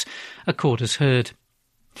assaults, a court has heard.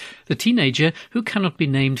 The teenager, who cannot be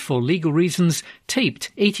named for legal reasons,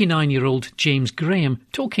 taped 89-year-old James Graham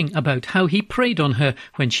talking about how he preyed on her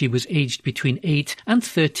when she was aged between 8 and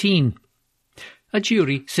 13. A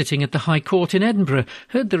jury sitting at the High Court in Edinburgh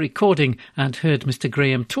heard the recording and heard Mr.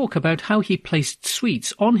 Graham talk about how he placed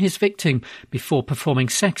sweets on his victim before performing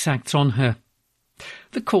sex acts on her.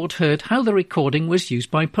 The court heard how the recording was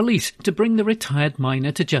used by police to bring the retired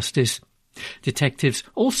minor to justice. Detectives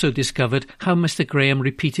also discovered how Mr. Graham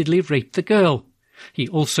repeatedly raped the girl. He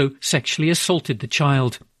also sexually assaulted the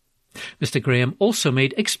child. Mr. Graham also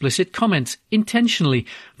made explicit comments intentionally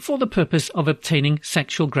for the purpose of obtaining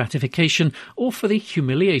sexual gratification or for the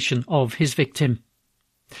humiliation of his victim.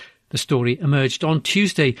 The story emerged on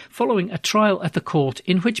Tuesday following a trial at the court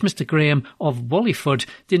in which Mr. Graham of Walliford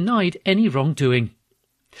denied any wrongdoing.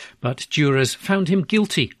 But jurors found him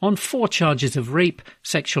guilty on 4 charges of rape,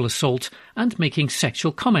 sexual assault and making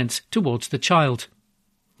sexual comments towards the child.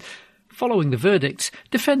 Following the verdicts,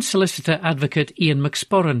 Defence Solicitor Advocate Ian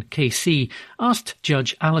McSporran, KC, asked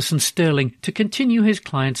Judge Alison Sterling to continue his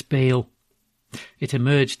client's bail. It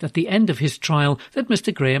emerged at the end of his trial that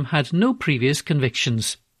Mr. Graham had no previous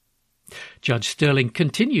convictions. Judge Sterling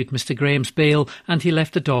continued Mr. Graham's bail and he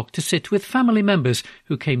left the dock to sit with family members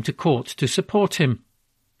who came to court to support him.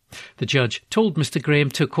 The judge told Mr. Graham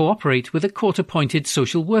to cooperate with a court-appointed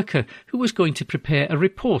social worker who was going to prepare a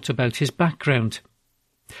report about his background.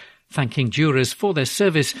 Thanking jurors for their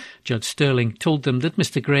service, Judge Sterling told them that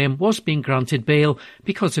Mr. Graham was being granted bail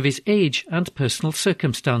because of his age and personal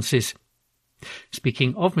circumstances.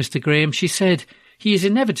 Speaking of Mr. Graham, she said, "He is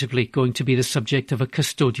inevitably going to be the subject of a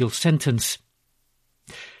custodial sentence."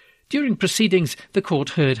 During proceedings, the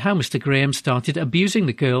court heard how Mr. Graham started abusing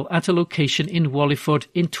the girl at a location in Walliford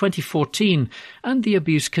in 2014, and the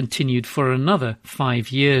abuse continued for another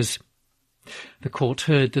 5 years. The court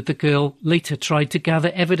heard that the girl later tried to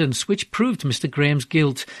gather evidence which proved Mr. Graham's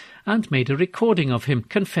guilt and made a recording of him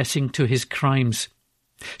confessing to his crimes.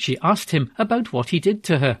 She asked him about what he did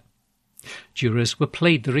to her. Jurors were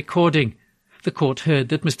played the recording. The court heard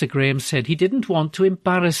that Mr. Graham said he didn't want to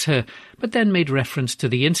embarrass her, but then made reference to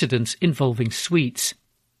the incidents involving sweets.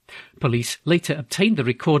 Police later obtained the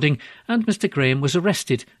recording and Mr. Graham was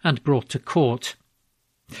arrested and brought to court.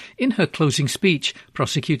 In her closing speech,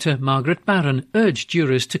 prosecutor Margaret Barron urged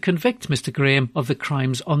jurors to convict Mr. Graham of the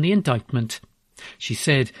crimes on the indictment. She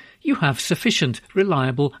said, "You have sufficient,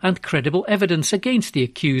 reliable and credible evidence against the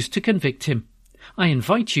accused to convict him. I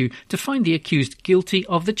invite you to find the accused guilty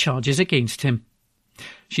of the charges against him."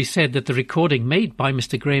 She said that the recording made by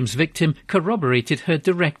Mr. Graham's victim corroborated her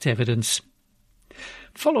direct evidence.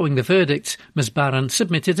 Following the verdicts, Ms. Barron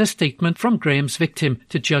submitted a statement from Graham's victim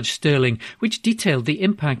to Judge Sterling, which detailed the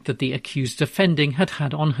impact that the accused's offending had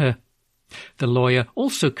had on her. The lawyer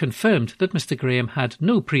also confirmed that Mr. Graham had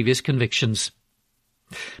no previous convictions.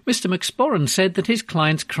 Mr. McSporran said that his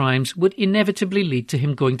client's crimes would inevitably lead to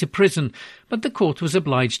him going to prison, but the court was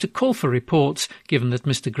obliged to call for reports, given that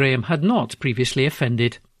Mr. Graham had not previously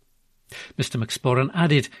offended. Mr. McSporran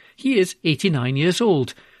added, "He is 89 years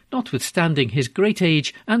old. Notwithstanding his great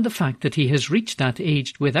age and the fact that he has reached that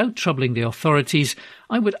age without troubling the authorities,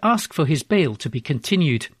 I would ask for his bail to be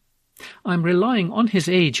continued. I am relying on his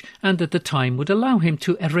age and at the time would allow him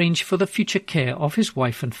to arrange for the future care of his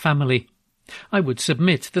wife and family. I would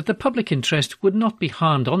submit that the public interest would not be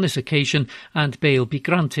harmed on this occasion and bail be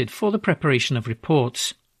granted for the preparation of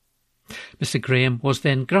reports." Mr. Graham was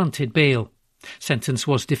then granted bail. Sentence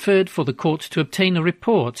was deferred for the court to obtain a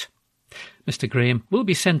report. Mr. Graham will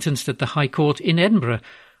be sentenced at the High Court in Edinburgh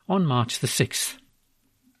on March the 6th.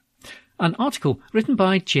 An article written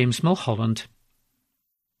by James Mulholland.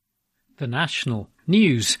 The National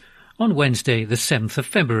News on Wednesday the 7th of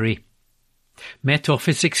February. Met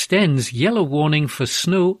Office extends yellow warning for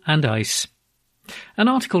snow and ice. An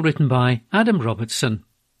article written by Adam Robertson.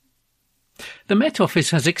 The Met Office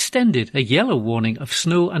has extended a yellow warning of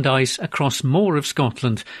snow and ice across more of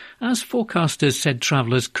Scotland, as forecasters said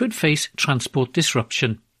travellers could face transport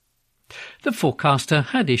disruption. The forecaster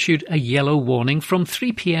had issued a yellow warning from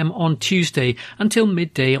 3 p.m. on Tuesday until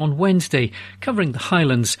midday on Wednesday, covering the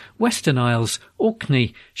Highlands, Western Isles,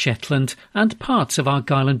 Orkney, Shetland and parts of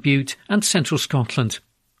Argyll and Bute and central Scotland.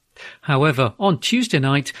 However, on Tuesday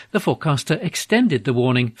night, the forecaster extended the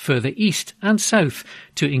warning further east and south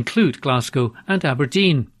to include Glasgow and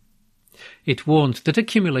Aberdeen. It warned that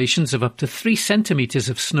accumulations of up to 3 centimetres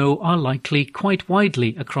of snow are likely quite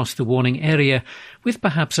widely across the warning area, with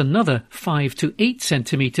perhaps another 5 to 8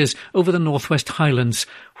 centimetres over the Northwest Highlands,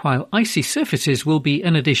 while icy surfaces will be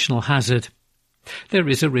an additional hazard. There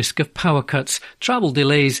is a risk of power cuts, travel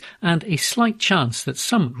delays and a slight chance that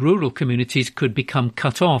some rural communities could become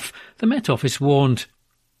cut off, the Met Office warned.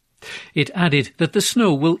 It added that the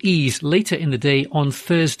snow will ease later in the day on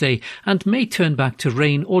Thursday and may turn back to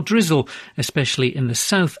rain or drizzle, especially in the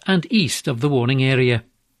south and east of the warning area.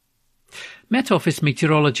 Met Office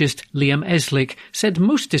meteorologist Liam Eslick said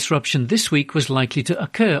most disruption this week was likely to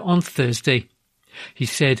occur on Thursday. He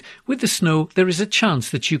said, with the snow, there is a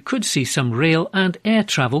chance that you could see some rail and air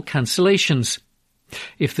travel cancellations.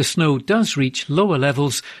 If the snow does reach lower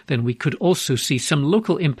levels, then we could also see some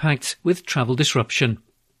local impacts with travel disruption.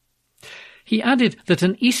 He added that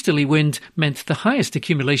an easterly wind meant the highest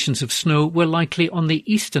accumulations of snow were likely on the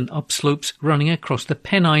eastern upslopes running across the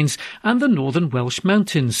Pennines and the northern Welsh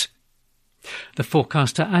mountains. The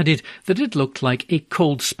forecaster added that it looked like a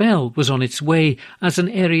cold spell was on its way as an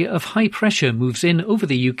area of high pressure moves in over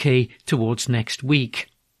the UK towards next week.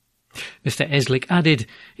 Mr. Eslick added,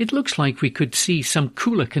 it looks like we could see some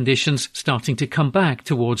cooler conditions starting to come back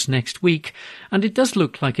towards next week, and it does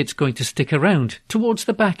look like it's going to stick around towards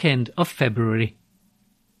the back end of February.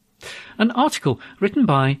 An article written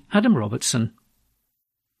by Adam Robertson.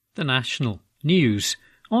 The National News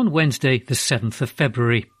on Wednesday the 7th of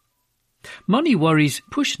February. Money worries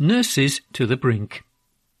push nurses to the brink.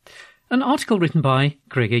 An article written by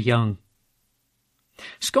Gregor Young.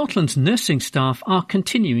 Scotland's nursing staff are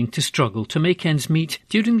continuing to struggle to make ends meet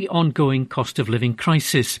during the ongoing cost of living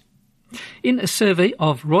crisis. In a survey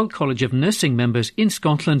of Royal College of Nursing members in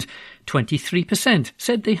Scotland, 23%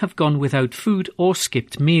 said they have gone without food or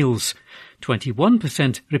skipped meals.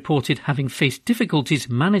 21% reported having faced difficulties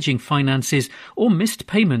managing finances or missed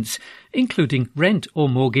payments, including rent or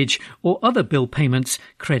mortgage or other bill payments,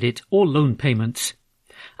 credit or loan payments.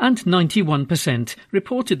 And 91%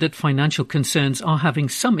 reported that financial concerns are having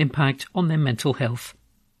some impact on their mental health.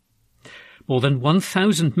 More than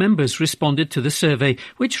 1,000 members responded to the survey,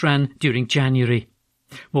 which ran during January.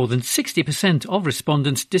 More than 60% of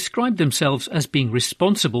respondents described themselves as being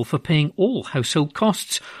responsible for paying all household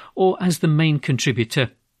costs or as the main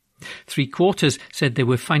contributor. 3/4 said they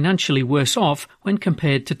were financially worse off when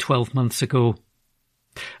compared to 12 months ago.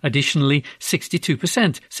 Additionally,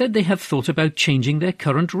 62% said they have thought about changing their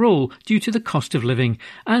current role due to the cost of living,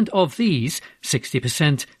 and of these,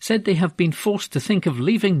 60% said they have been forced to think of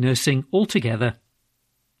leaving nursing altogether.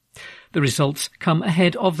 The results come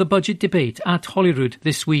ahead of the budget debate at Holyrood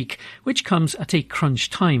this week, which comes at a crunch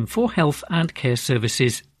time for health and care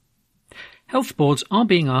services. Health boards are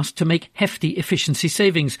being asked to make hefty efficiency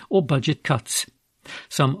savings or budget cuts.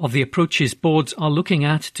 Some of the approaches boards are looking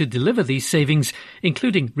at to deliver these savings,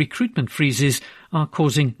 including recruitment freezes, are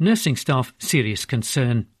causing nursing staff serious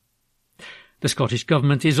concern. The Scottish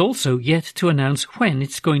Government is also yet to announce when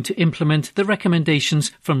it's going to implement the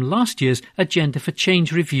recommendations from last year's Agenda for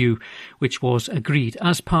Change review, which was agreed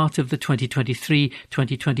as part of the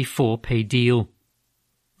 2023-2024 pay deal.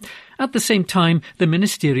 At the same time, the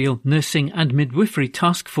Ministerial Nursing and Midwifery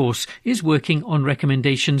Task Force is working on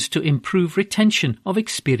recommendations to improve retention of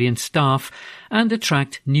experienced staff and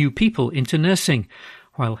attract new people into nursing,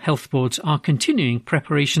 while health boards are continuing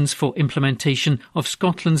preparations for implementation of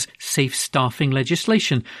Scotland's safe staffing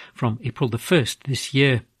legislation from April the 1st this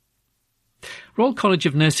year. Royal College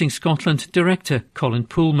of Nursing Scotland Director Colin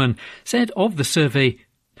Poolman said of the survey,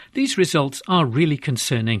 "These results are really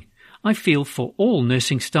concerning. I feel for all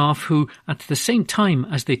nursing staff who, at the same time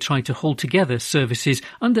as they try to hold together services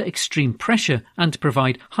under extreme pressure and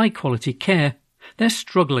provide high-quality care, they're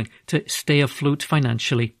struggling to stay afloat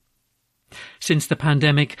financially." Since the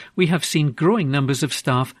pandemic, we have seen growing numbers of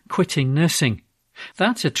staff quitting nursing.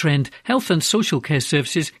 That's a trend health and social care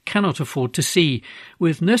services cannot afford to see,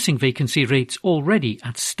 with nursing vacancy rates already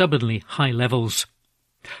at stubbornly high levels.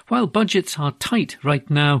 While budgets are tight right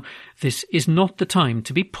now, this is not the time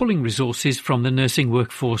to be pulling resources from the nursing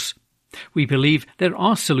workforce. We believe there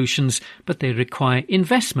are solutions, but they require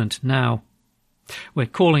investment now. We're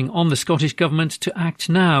calling on the Scottish Government to act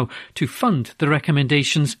now to fund the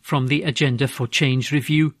recommendations from the Agenda for Change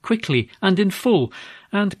review quickly and in full,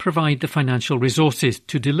 and provide the financial resources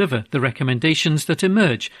to deliver the recommendations that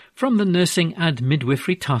emerge from the Nursing and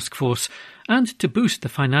Midwifery Task Force, and to boost the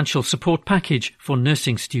financial support package for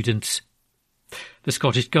nursing students. The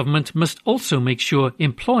Scottish Government must also make sure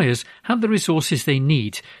employers have the resources they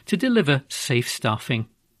need to deliver safe staffing.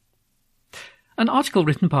 An article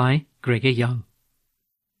written by Gregor Young.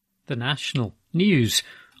 The National News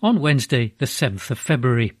on Wednesday the 7th of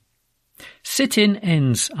February. Sit-in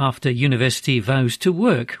ends after university vows to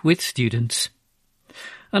work with students.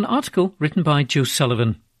 An article written by Joe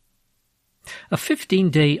Sullivan. A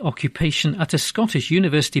 15-day occupation at a Scottish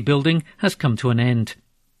university building has come to an end.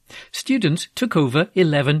 Students took over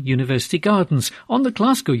 11 university gardens on the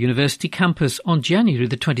Glasgow University campus on January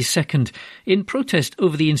the 22nd in protest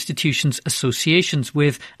over the institution's associations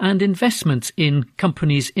with and investments in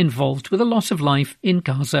companies involved with the loss of life in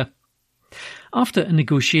Gaza. After a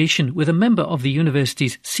negotiation with a member of the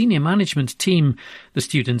university's senior management team, the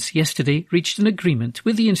students yesterday reached an agreement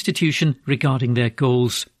with the institution regarding their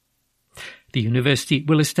goals. The university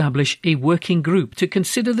will establish a working group to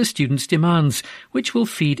consider the students' demands, which will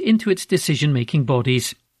feed into its decision-making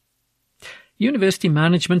bodies. University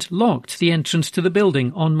management locked the entrance to the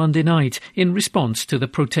building on Monday night in response to the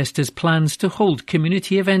protesters' plans to hold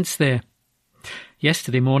community events there.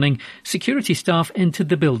 Yesterday morning, security staff entered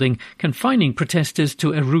the building, confining protesters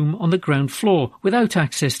to a room on the ground floor without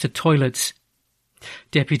access to toilets.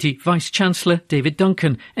 Deputy Vice-Chancellor David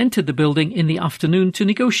Duncan entered the building in the afternoon to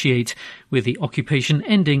negotiate, with the occupation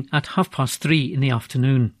ending at 3:30 in the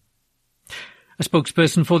afternoon. A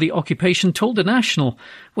spokesperson for the occupation told The National,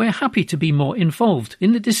 "We're happy to be more involved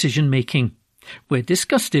in the decision-making. We're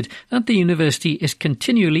disgusted that the university is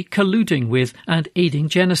continually colluding with and aiding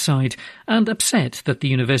genocide, and upset that the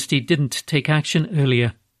university didn't take action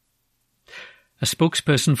earlier." A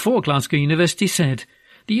spokesperson for Glasgow University said,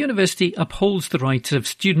 "The university upholds the rights of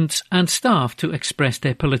students and staff to express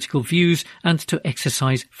their political views and to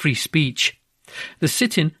exercise free speech. The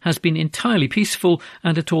sit-in has been entirely peaceful,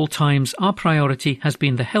 and at all times our priority has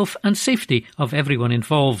been the health and safety of everyone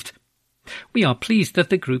involved. We are pleased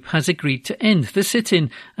that the group has agreed to end the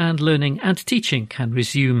sit-in and learning and teaching can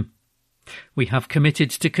resume. We have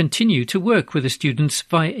committed to continue to work with the students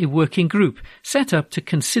via a working group set up to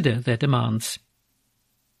consider their demands."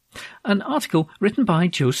 An article written by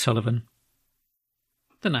Joe Sullivan.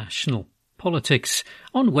 The National Politics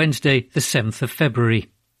on Wednesday the 7th of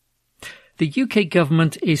February. The UK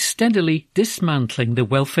government is steadily dismantling the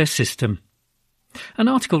welfare system. An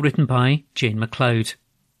article written by Jane MacLeod.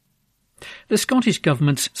 The Scottish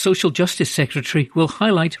Government's Social Justice Secretary will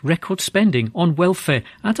highlight record spending on welfare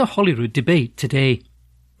at a Holyrood debate today.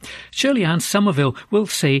 Shirley-Anne Somerville will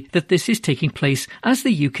say that this is taking place as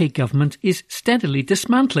the UK Government is steadily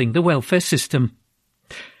dismantling the welfare system.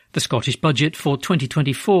 The Scottish budget for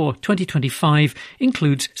 2024-2025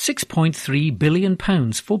 includes £6.3 billion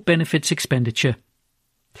for benefits expenditure.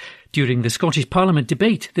 During the Scottish Parliament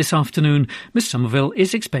debate this afternoon, Ms Somerville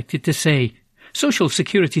is expected to say, "Social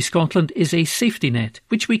Security Scotland is a safety net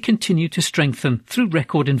which we continue to strengthen through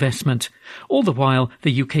record investment. All the while,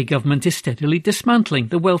 the UK Government is steadily dismantling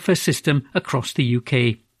the welfare system across the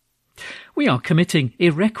UK. We are committing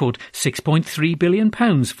a record £6.3 billion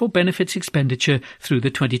for benefits expenditure through the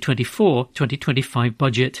 2024-2025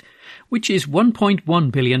 budget, which is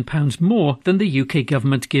 £1.1 billion more than the UK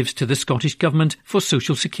Government gives to the Scottish Government for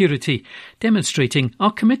Social Security, demonstrating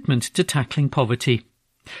our commitment to tackling poverty.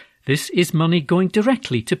 This is money going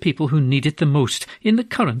directly to people who need it the most in the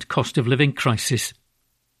current cost of living crisis."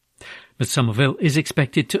 Ms Somerville is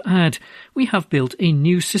expected to add, "We have built a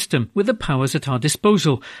new system with the powers at our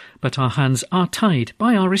disposal, but our hands are tied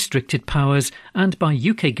by our restricted powers and by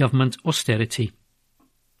UK government austerity."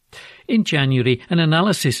 In January, an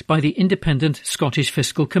analysis by the independent Scottish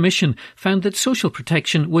Fiscal Commission found that social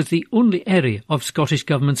protection was the only area of Scottish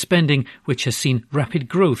Government spending which has seen rapid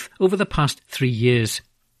growth over the past 3 years.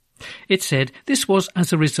 It said this was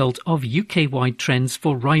as a result of UK-wide trends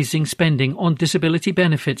for rising spending on disability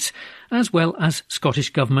benefits, as well as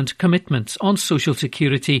Scottish Government commitments on social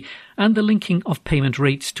security and the linking of payment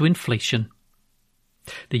rates to inflation.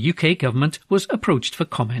 The UK Government was approached for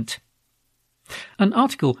comment. An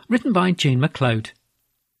article written by Jane MacLeod.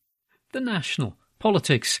 The National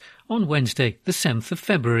Politics on Wednesday the 7th of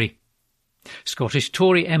February. Scottish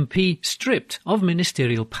Tory MP stripped of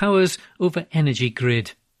ministerial powers over energy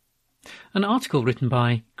grid. An article written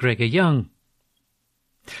by Gregor Young.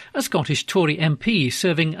 A Scottish Tory MP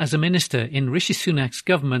serving as a minister in Rishi Sunak's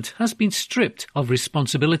government has been stripped of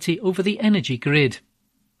responsibility over the energy grid.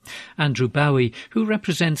 Andrew Bowie, who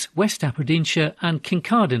represents West Aberdeenshire and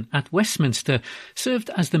Kincardine at Westminster, served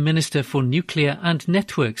as the Minister for Nuclear and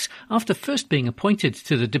Networks after first being appointed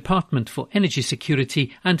to the Department for Energy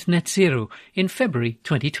Security and Net Zero in February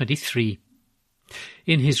 2023.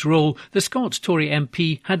 In his role, the Scots Tory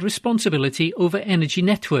MP had responsibility over energy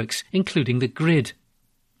networks, including the grid.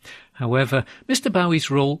 However, Mr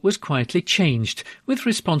Bowie's role was quietly changed, with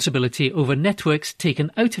responsibility over networks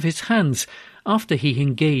taken out of his hands after he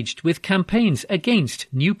engaged with campaigns against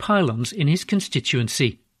new pylons in his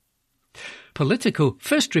constituency. Politico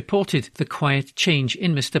first reported the quiet change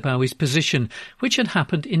in Mr Bowie's position, which had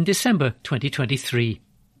happened in December 2023.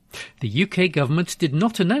 The UK government did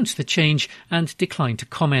not announce the change and declined to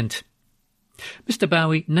comment. Mr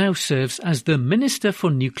Bowie now serves as the Minister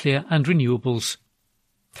for Nuclear and Renewables.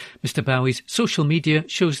 Mr Bowie's social media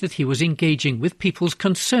shows that he was engaging with people's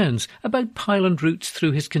concerns about pylon routes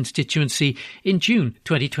through his constituency in June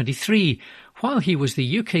 2023, while he was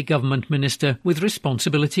the UK government minister with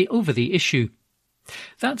responsibility over the issue.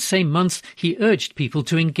 That same month, he urged people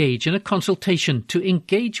to engage in a consultation to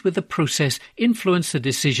engage with the process, influence the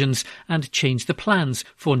decisions and change the plans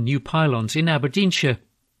for new pylons in Aberdeenshire.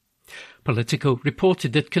 Politico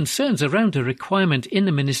reported that concerns around a requirement in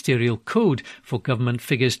the ministerial code for government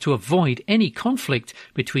figures to avoid any conflict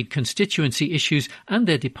between constituency issues and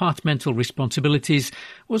their departmental responsibilities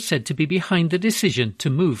was said to be behind the decision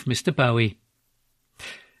to move Mr Bowie.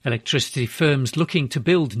 Electricity firms looking to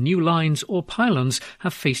build new lines or pylons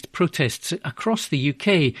have faced protests across the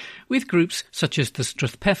UK, with groups such as the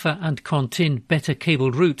Strathpeffer and Continn Better Cable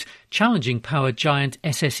Route challenging power giant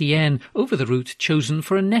SSEN over the route chosen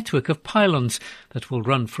for a network of pylons that will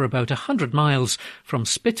run for about 100 miles from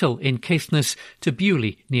Spittal in Caithness to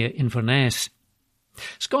Bewley near Inverness.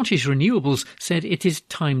 Scottish Renewables said it is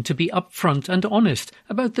time to be upfront and honest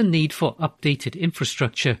about the need for updated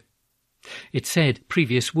infrastructure. It said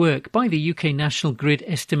previous work by the UK National Grid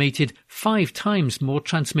estimated 5 times more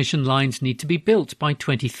transmission lines need to be built by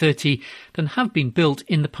 2030 than have been built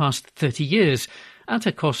in the past 30 years, at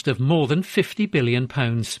a cost of more than £50 billion.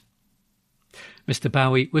 Mr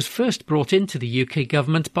Bowie was first brought into the UK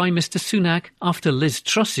government by Mr Sunak after Liz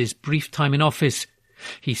Truss's brief time in office.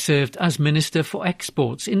 He served as Minister for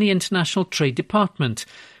Exports in the International Trade Department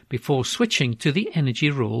before switching to the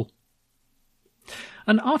energy role.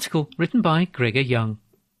 An article written by Gregor Young.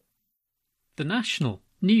 The National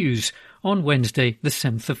News on Wednesday the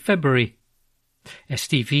 7th of February.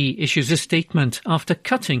 STV issues a statement after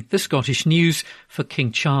cutting the Scottish News for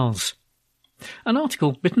King Charles. An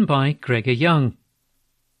article written by Gregor Young.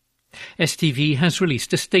 STV has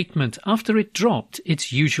released a statement after it dropped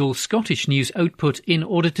its usual Scottish News output in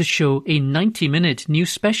order to show a 90-minute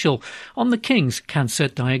news special on the King's cancer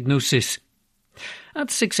diagnosis. At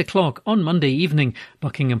 6 o'clock on Monday evening,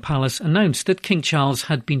 Buckingham Palace announced that King Charles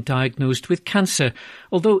had been diagnosed with cancer,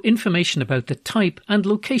 although information about the type and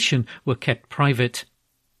location were kept private.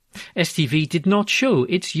 STV did not show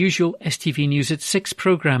its usual STV News at 6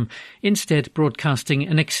 programme, instead broadcasting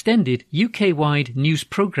an extended UK-wide news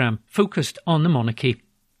programme focused on the monarchy.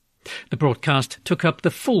 The broadcast took up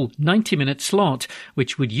the full 90-minute slot,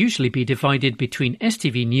 which would usually be divided between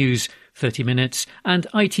STV News, 30 minutes, and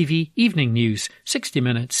ITV Evening News, 60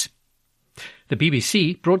 minutes. The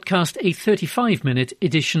BBC broadcast a 35-minute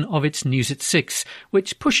edition of its News at 6,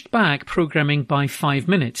 which pushed back programming by 5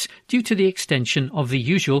 minutes due to the extension of the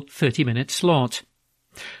usual 30-minute slot.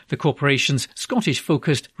 The corporation's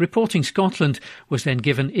Scottish-focused Reporting Scotland was then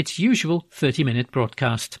given its usual 30-minute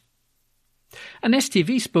broadcast. An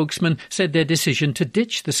STV spokesman said their decision to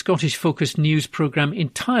ditch the Scottish-focused news programme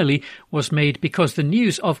entirely was made because the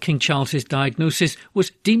news of King Charles's diagnosis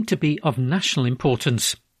was deemed to be of national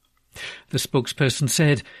importance. The spokesperson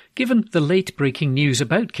said, given the late-breaking news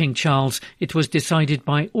about King Charles, it was decided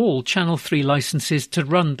by all Channel 3 licences to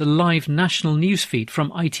run the live national news feed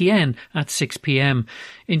from ITN at 6 p.m,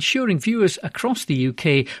 ensuring viewers across the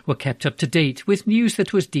UK were kept up to date with news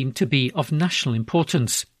that was deemed to be of national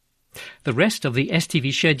importance. The rest of the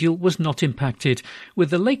STV schedule was not impacted, with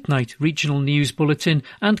the late-night regional news bulletin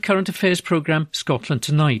and current affairs programme Scotland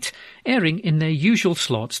Tonight airing in their usual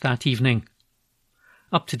slots that evening.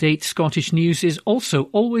 Up-to-date Scottish news is also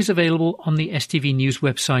always available on the STV News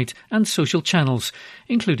website and social channels,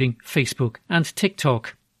 including Facebook and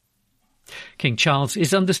TikTok. King Charles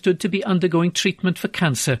is understood to be undergoing treatment for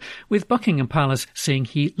cancer, with Buckingham Palace saying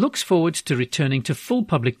he looks forward to returning to full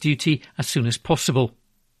public duty as soon as possible.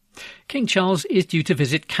 King Charles is due to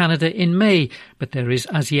visit Canada in May, but there is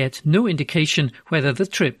as yet no indication whether the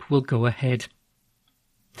trip will go ahead.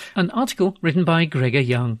 An article written by Gregor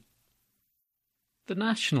Young. The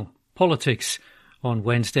National Politics on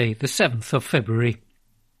Wednesday the 7th of February.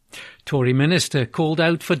 Tory minister called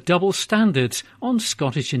out for double standards on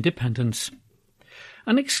Scottish independence.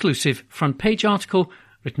 An exclusive front-page article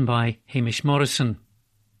written by Hamish Morrison.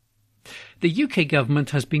 The UK government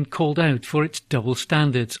has been called out for its double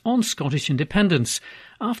standards on Scottish independence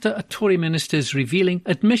after a Tory minister's revealing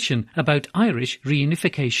admission about Irish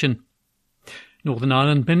reunification. Northern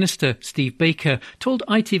Ireland Minister Steve Baker told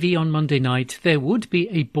ITV on Monday night there would be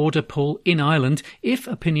a border poll in Ireland if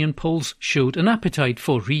opinion polls showed an appetite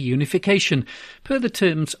for reunification, per the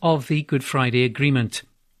terms of the Good Friday Agreement.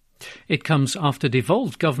 It comes after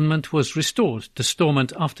devolved government was restored to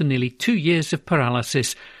Stormont after nearly 2 years of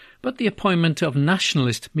paralysis, but the appointment of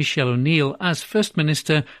nationalist Michelle O'Neill as First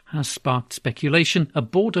Minister has sparked speculation a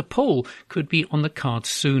border poll could be on the cards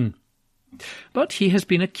soon. But he has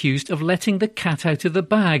been accused of letting the cat out of the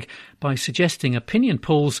bag by suggesting opinion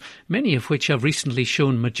polls, many of which have recently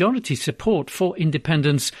shown majority support for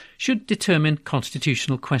independence, should determine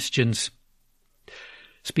constitutional questions.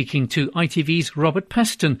 Speaking to ITV's Robert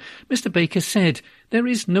Peston, Mr Baker said there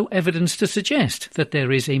is no evidence to suggest that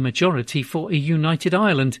there is a majority for a united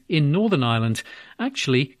Ireland in Northern Ireland,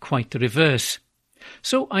 actually quite the reverse.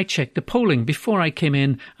 So I checked the polling before I came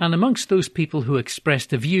in, and amongst those people who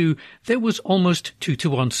expressed a view, there was almost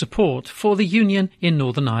 2-to-1 support for the union in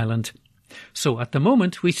Northern Ireland. So at the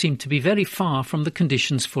moment we seem to be very far from the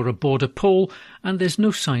conditions for a border poll, and there's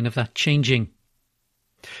no sign of that changing.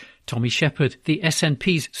 Tommy Shepherd, the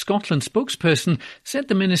SNP's Scotland spokesperson, said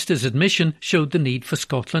the minister's admission showed the need for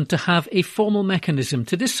Scotland to have a formal mechanism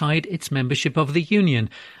to decide its membership of the union,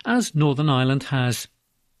 as Northern Ireland has.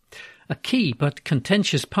 A key but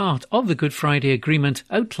contentious part of the Good Friday Agreement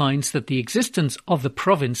outlines that the existence of the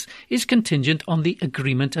province is contingent on the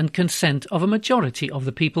agreement and consent of a majority of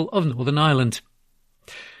the people of Northern Ireland.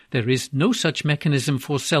 There is no such mechanism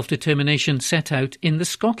for self-determination set out in the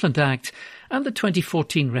Scotland Act, and the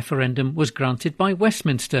 2014 referendum was granted by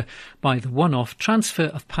Westminster by the one-off transfer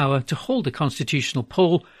of power to hold a constitutional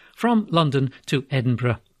poll from London to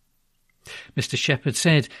Edinburgh. Mr Shepherd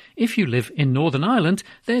said, if you live in Northern Ireland,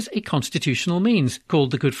 there's a constitutional means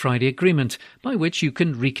called the Good Friday Agreement by which you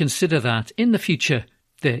can reconsider that in the future.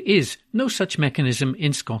 There is no such mechanism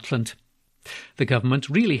in Scotland. The government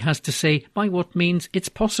really has to say by what means it's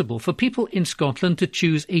possible for people in Scotland to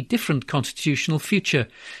choose a different constitutional future,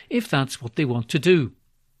 if that's what they want to do.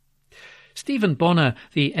 Stephen Bonner,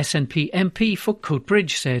 the SNP MP for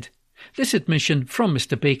Coatbridge, said, this admission from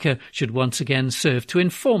Mr Baker should once again serve to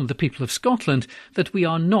inform the people of Scotland that we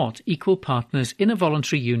are not equal partners in a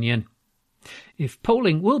voluntary union. If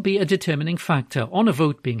polling will be a determining factor on a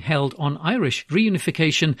vote being held on Irish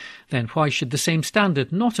reunification, then why should the same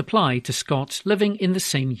standard not apply to Scots living in the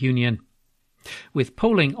same union? With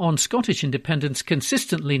polling on Scottish independence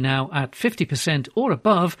consistently now at 50% or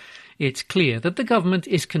above, it's clear that the government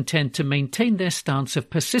is content to maintain their stance of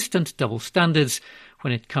persistent double standards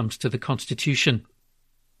when it comes to the Constitution.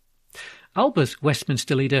 Alba's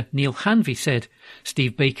Westminster leader Neil Hanvey said,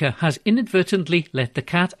 Steve Baker has inadvertently let the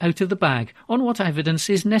cat out of the bag on what evidence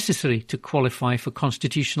is necessary to qualify for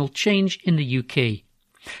constitutional change in the UK.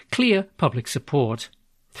 Clear public support.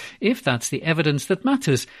 If that's the evidence that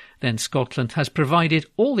matters, then Scotland has provided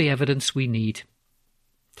all the evidence we need.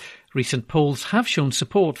 Recent polls have shown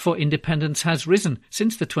support for independence has risen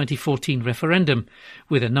since the 2014 referendum,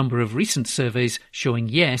 with a number of recent surveys showing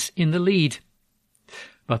yes in the lead.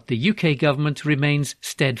 But the UK government remains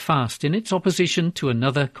steadfast in its opposition to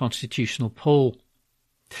another constitutional poll.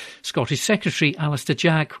 Scottish Secretary Alistair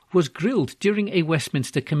Jack was grilled during a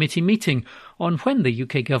Westminster committee meeting on when the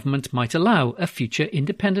UK government might allow a future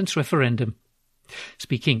independence referendum.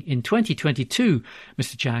 Speaking in 2022,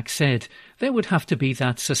 Mr Jack said there would have to be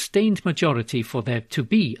that sustained majority for there to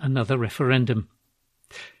be another referendum.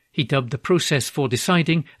 He dubbed the process for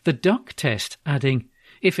deciding the duck test, adding,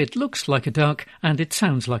 if it looks like a duck and it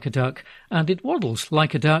sounds like a duck and it waddles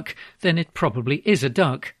like a duck, then it probably is a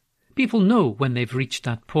duck. People know when they've reached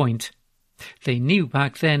that point. They knew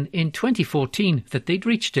back then in 2014 that they'd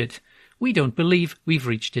reached it. We don't believe we've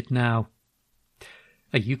reached it now.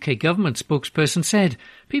 A UK government spokesperson said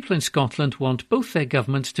people in Scotland want both their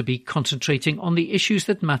governments to be concentrating on the issues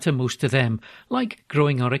that matter most to them, like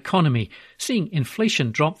growing our economy, seeing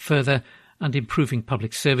inflation drop further and improving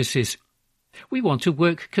public services. We want to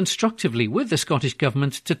work constructively with the Scottish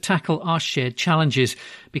Government to tackle our shared challenges,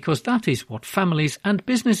 because that is what families and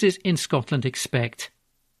businesses in Scotland expect.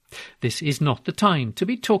 This is not the time to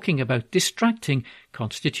be talking about distracting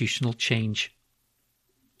constitutional change.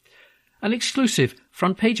 An exclusive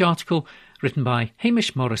front-page article written by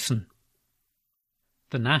Hamish Morrison.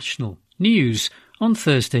 The National News on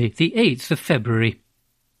Thursday, the 8th of February.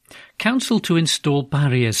 Council to install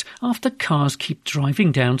barriers after cars keep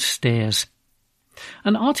driving down stairs.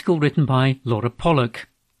 An article written by Laura Pollock.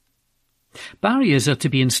 Barriers are to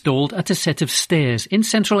be installed at a set of stairs in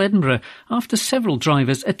central Edinburgh after several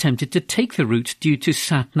drivers attempted to take the route due to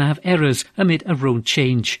sat-nav errors amid a road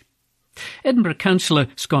change. Edinburgh Councillor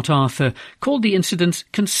Scott Arthur called the incidents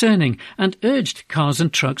concerning and urged cars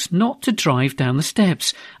and trucks not to drive down the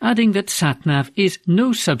steps, adding that sat-nav is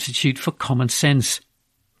no substitute for common sense.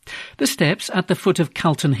 The steps at the foot of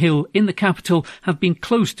Calton Hill in the capital have been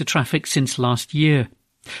closed to traffic since last year.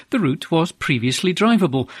 The route was previously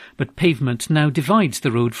drivable, but pavement now divides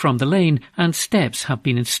the road from the lane and steps have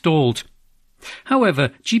been installed.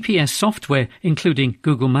 However, GPS software, including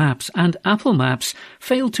Google Maps and Apple Maps,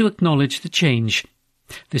 failed to acknowledge the change.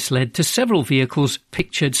 This led to several vehicles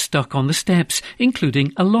pictured stuck on the steps,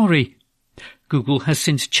 including a lorry. Google has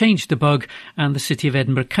since changed the bug, and the City of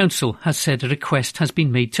Edinburgh Council has said a request has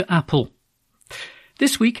been made to Apple.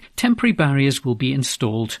 This week, temporary barriers will be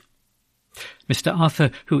installed. Mr.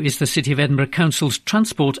 Arthur, who is the City of Edinburgh Council's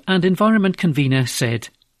Transport and Environment Convener, said,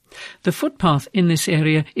 "The footpath in this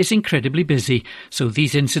area is incredibly busy, so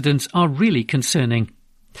these incidents are really concerning.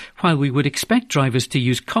 While we would expect drivers to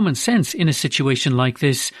use common sense in a situation like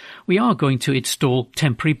this, we are going to install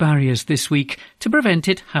temporary barriers this week to prevent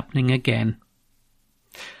it happening again."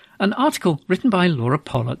 An article written by Laura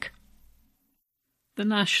Pollock. The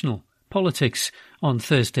National Politics on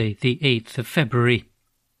Thursday, the 8th of February.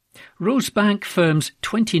 Rosebank firm's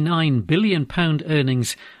 £29 billion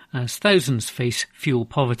earnings as thousands face fuel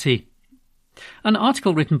poverty. An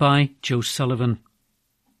article written by Joe Sullivan.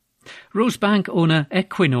 Rosebank owner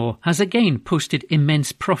Equinor has again posted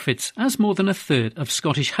immense profits as more than a third of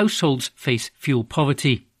Scottish households face fuel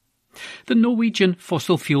poverty. The Norwegian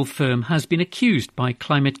fossil fuel firm has been accused by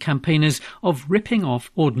climate campaigners of ripping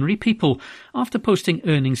off ordinary people after posting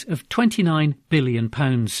earnings of £29 billion.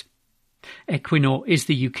 Equinor is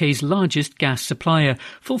the UK's largest gas supplier,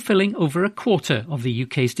 fulfilling over a quarter of the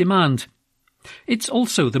UK's demand. It's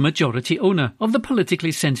also the majority owner of the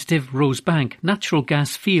politically sensitive Rosebank natural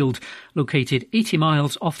gas field, located 80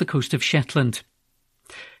 miles off the coast of Shetland.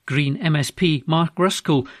 Green MSP Mark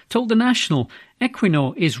Ruskell told The National,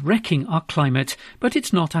 "Equinor is wrecking our climate, but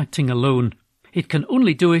it's not acting alone. It can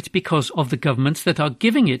only do it because of the governments that are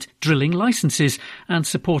giving it drilling licences and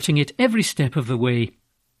supporting it every step of the way.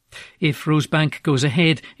 If Rosebank goes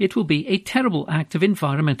ahead, it will be a terrible act of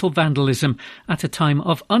environmental vandalism at a time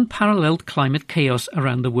of unparalleled climate chaos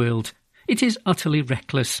around the world. It is utterly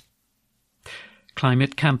reckless."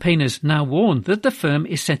 Climate campaigners now warn that the firm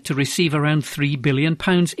is set to receive around £3 billion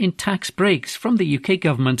in tax breaks from the UK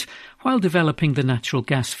government while developing the natural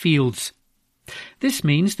gas fields. This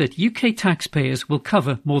means that UK taxpayers will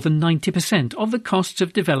cover more than 90% of the costs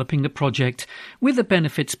of developing the project, with the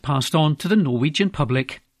benefits passed on to the Norwegian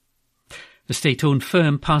public. The state-owned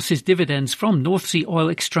firm passes dividends from North Sea oil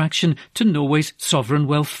extraction to Norway's Sovereign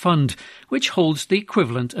Wealth Fund, which holds the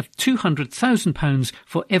equivalent of £200,000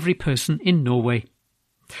 for every person in Norway.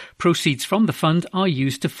 Proceeds from the fund are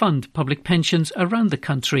used to fund public pensions around the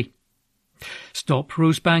country. Stop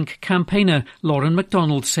Rosebank campaigner Lauren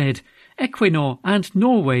MacDonald said, "Equinor and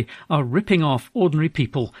Norway are ripping off ordinary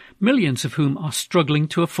people, millions of whom are struggling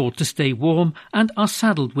to afford to stay warm and are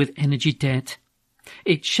saddled with energy debt.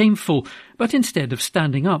 It's shameful, but instead of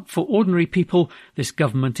standing up for ordinary people, this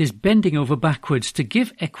government is bending over backwards to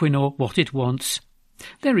give Equinor what it wants.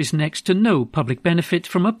 There is next to no public benefit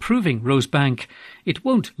from approving Rosebank. It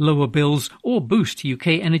won't lower bills or boost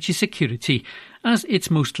UK energy security, as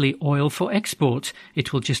it's mostly oil for export.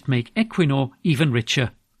 It will just make Equinor even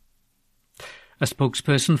richer." A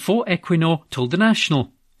spokesperson for Equinor told The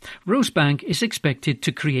National, "Rosebank is expected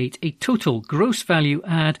to create a total gross value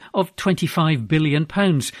add of £25 billion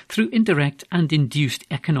through indirect and induced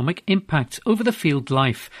economic impacts over the field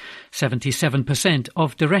life, 77%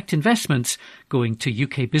 of direct investments going to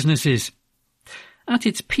UK businesses. At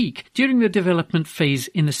its peak during the development phase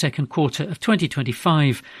in the second quarter of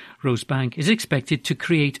 2025, Rosebank is expected to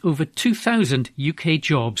create over 2,000 UK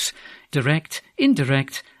jobs, direct,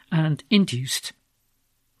 indirect and induced."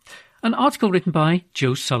 An article written by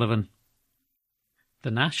Joe Sullivan. The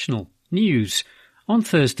National News on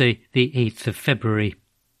Thursday, the 8th of February.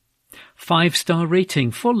 5-star rating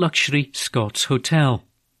for luxury Scots hotel.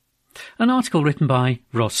 An article written by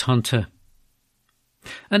Ross Hunter.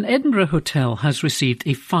 An Edinburgh hotel has received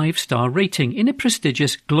a 5-star rating in a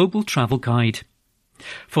prestigious global travel guide.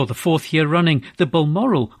 For the 4th year running, the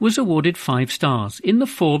Balmoral was awarded 5 stars in the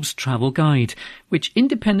Forbes Travel Guide, which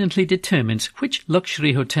independently determines which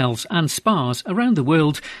luxury hotels and spas around the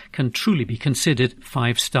world can truly be considered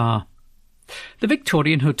 5-star. The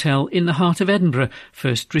Victorian Hotel in the heart of Edinburgh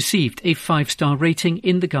first received a 5-star rating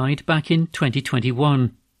in the guide back in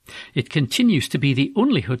 2021. It continues to be the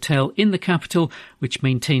only hotel in the capital which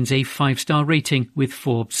maintains a 5-star rating with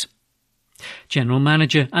Forbes. General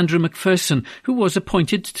Manager Andrew McPherson, who was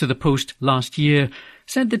appointed to the post last year,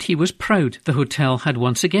 said that he was proud the hotel had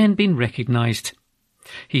once again been recognised.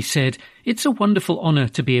 He said, "It's a wonderful honour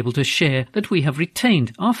to be able to share that we have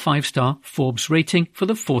retained our 5-star Forbes rating for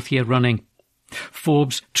the 4th year running.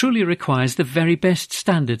 Forbes truly requires the very best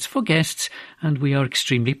standards for guests, and we are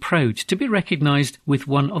extremely proud to be recognised with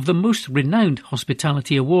one of the most renowned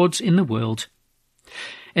hospitality awards in the world."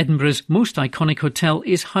 Edinburgh's most iconic hotel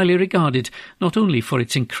is highly regarded not only for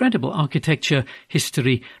its incredible architecture,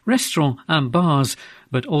 history, restaurant and bars,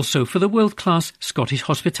 but also for the world-class Scottish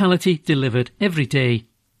hospitality delivered every day.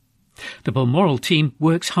 The Balmoral team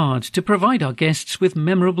works hard to provide our guests with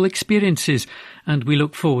memorable experiences, and we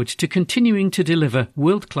look forward to continuing to deliver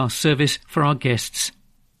world-class service for our guests.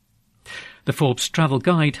 The Forbes Travel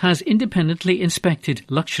Guide has independently inspected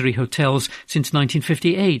luxury hotels since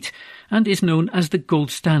 1958 and is known as the gold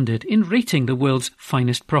standard in rating the world's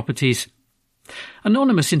finest properties.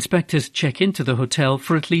 Anonymous inspectors check into the hotel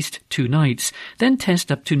for at least 2 nights, then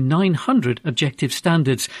test up to 900 objective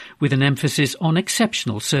standards with an emphasis on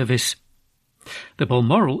exceptional service. The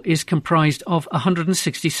Balmoral is comprised of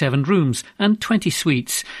 167 rooms and 20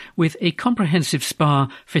 suites, with a comprehensive spa,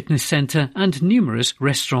 fitness centre and numerous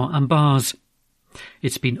restaurants and bars.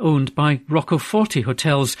 It's been owned by Rocco Forte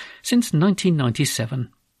Hotels since 1997.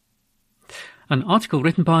 An article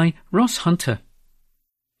written by Ross Hunter.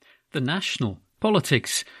 The National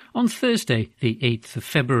Politics on Thursday, the 8th of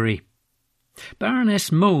February.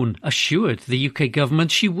 Baroness Mone assured the UK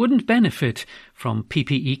government she wouldn't benefit from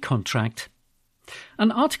PPE contract.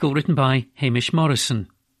 An article written by Hamish Morrison.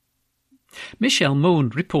 Michelle Mone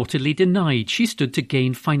reportedly denied she stood to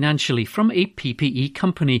gain financially from a PPE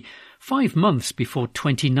company 5 months before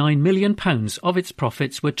 £29 million of its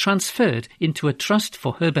profits were transferred into a trust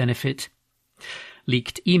for her benefit.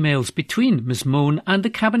 Leaked emails between Ms Mone and the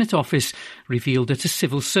Cabinet Office revealed that a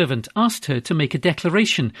civil servant asked her to make a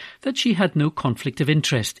declaration that she had no conflict of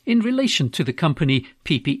interest in relation to the company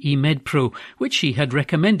PPE MedPro, which she had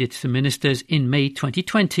recommended to ministers in May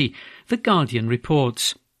 2020, The Guardian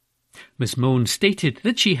reports. Ms Mone stated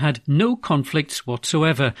that she had no conflicts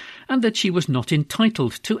whatsoever and that she was not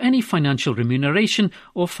entitled to any financial remuneration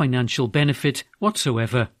or financial benefit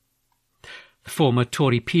whatsoever. The former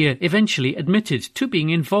Tory peer eventually admitted to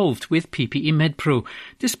being involved with PPE MedPro,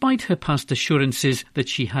 despite her past assurances that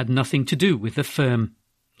she had nothing to do with the firm.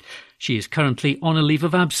 She is currently on a leave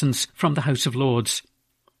of absence from the House of Lords.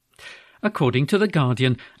 According to The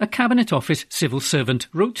Guardian, a Cabinet Office civil servant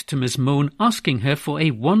wrote to Ms Mone asking her for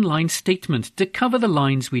a one-line statement to cover the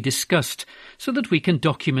lines we discussed, so that we can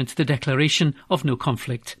document the declaration of no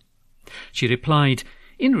conflict. She replied,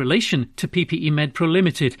 "In relation to PPE MedPro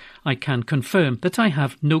Limited, I can confirm that I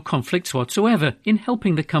have no conflicts whatsoever in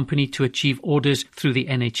helping the company to achieve orders through the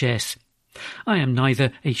NHS. I am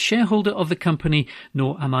neither a shareholder of the company,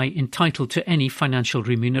 nor am I entitled to any financial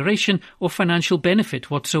remuneration or financial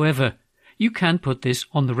benefit whatsoever. You can put this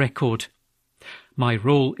on the record. My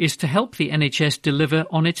role is to help the NHS deliver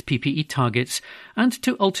on its PPE targets and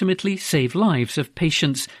to ultimately save lives of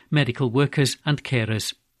patients, medical workers and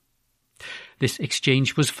carers." This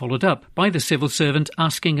exchange was followed up by the civil servant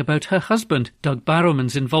asking about her husband, Doug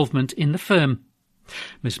Barrowman's involvement in the firm.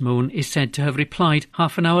 Ms Mone is said to have replied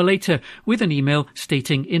half an hour later with an email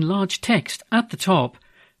stating in large text at the top,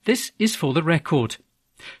 "This is for the record."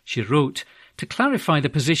 She wrote, "To clarify the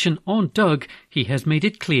position on Doug, he has made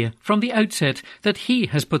it clear from the outset that he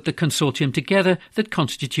has put the consortium together that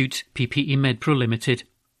constitutes PPE MedPro Limited.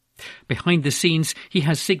 Behind the scenes, he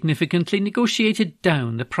has significantly negotiated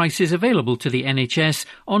down the prices available to the NHS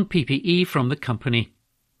on PPE from the company.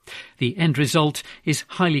 The end result is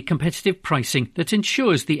highly competitive pricing that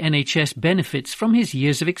ensures the NHS benefits from his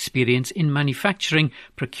years of experience in manufacturing,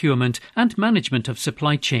 procurement and management of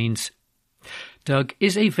supply chains. Doug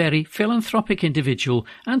is a very philanthropic individual,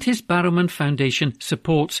 and his Barrowman Foundation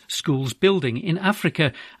supports schools building in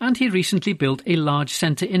Africa, and he recently built a large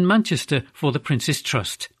centre in Manchester for the Prince's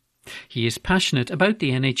Trust. He is passionate about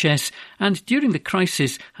the NHS and during the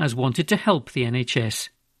crisis has wanted to help the NHS.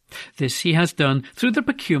 This he has done through the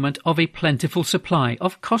procurement of a plentiful supply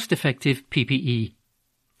of cost-effective PPE.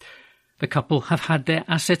 The couple have had their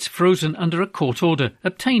assets frozen under a court order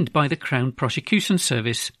obtained by the Crown Prosecution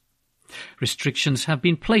Service. Restrictions have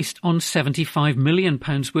been placed on £75 million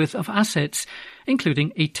worth of assets,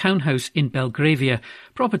 including a townhouse in Belgravia,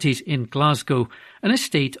 properties in Glasgow, an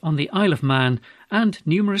estate on the Isle of Man, and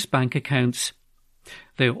numerous bank accounts.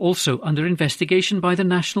 They are also under investigation by the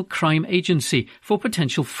National Crime Agency for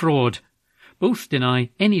potential fraud. Both deny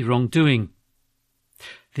any wrongdoing.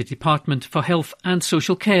 The Department for Health and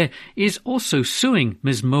Social Care is also suing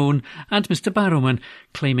Ms Moan and Mr Barrowman,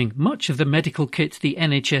 claiming much of the medical kit the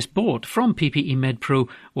NHS bought from PPE MedPro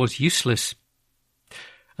was useless.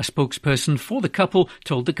 A spokesperson for the couple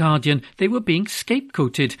told The Guardian they were being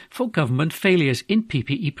scapegoated for government failures in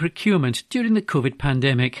PPE procurement during the COVID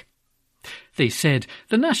pandemic. They said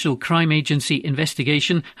the National Crime Agency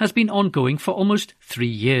investigation has been ongoing for almost 3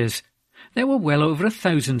 years. There were well over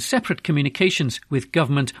 1,000 separate communications with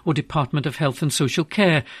Government or Department of Health and Social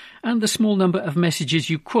Care, and the small number of messages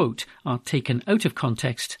you quote are taken out of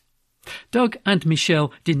context. Doug and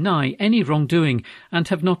Michelle deny any wrongdoing and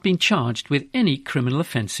have not been charged with any criminal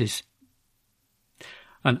offences.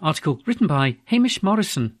 An article written by Hamish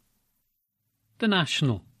Morrison. The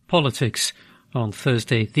National Politics on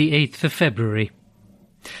Thursday the 8th of February.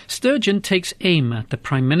 Sturgeon takes aim at the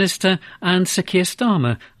Prime Minister and Sir Keir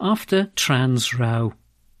Starmer after trans row.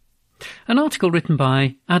 An article written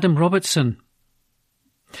by Adam Robertson.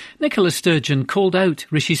 Nicola Sturgeon called out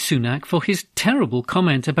Rishi Sunak for his terrible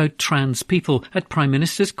comment about trans people at Prime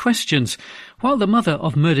Minister's questions, while the mother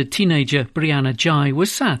of murdered teenager Brianna Ghey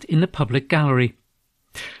was sat in the public gallery.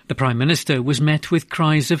 The Prime Minister was met with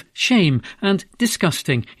cries of shame and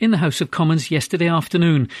disgusting in the House of Commons yesterday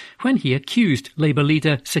afternoon when he accused Labour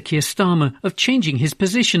leader Sir Keir Starmer of changing his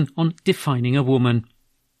position on defining a woman.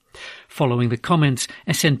 Following the comments,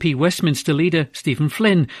 SNP Westminster leader Stephen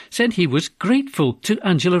Flynn said he was grateful to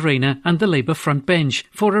Angela Rayner and the Labour front bench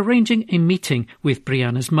for arranging a meeting with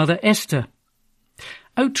Brianna's mother Esther.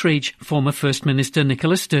 Outraged former First Minister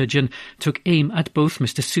Nicola Sturgeon took aim at both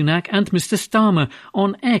Mr Sunak and Mr Starmer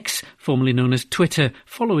on X, formerly known as Twitter,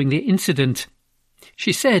 following the incident.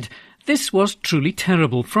 She said, "This was truly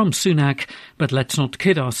terrible from Sunak, but let's not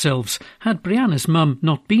kid ourselves. Had Brianna's mum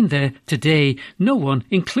not been there today, no one,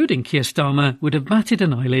 including Keir Starmer, would have batted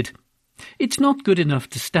an eyelid. It's not good enough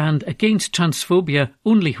to stand against transphobia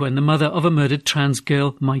only when the mother of a murdered trans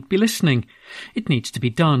girl might be listening. It needs to be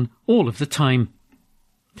done all of the time."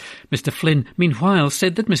 Mr Flynn, meanwhile,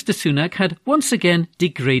 said that Mr Sunak had once again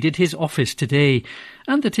degraded his office today,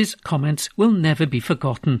 and that his comments will never be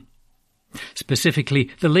forgotten. Specifically,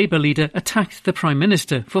 the Labour leader attacked the Prime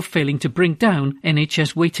Minister for failing to bring down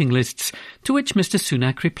NHS waiting lists, to which Mr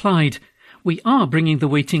Sunak replied, "We are bringing the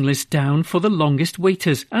waiting list down for the longest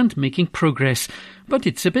waiters and making progress, but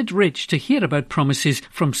it's a bit rich to hear about promises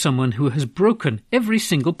from someone who has broken every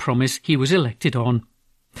single promise he was elected on.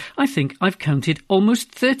 I think I've counted almost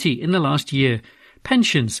 30 in the last year.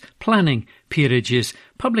 Pensions, planning, peerages,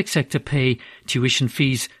 public sector pay, tuition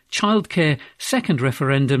fees, childcare, second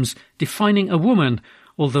referendums, defining a woman,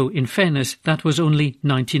 although in fairness that was only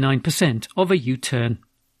 99% of a U-turn."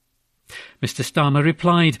 Mr Starmer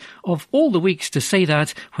replied, "Of all the weeks to say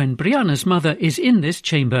that when Brianna's mother is in this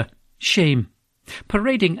chamber, shame.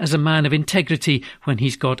 Parading as a man of integrity when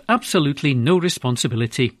he's got absolutely no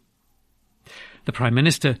responsibility." The Prime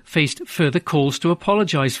Minister faced further calls to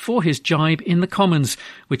apologise for his jibe in the Commons,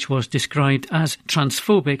 which was described as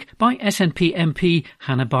transphobic by SNP MP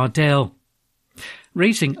Hannah Bardell.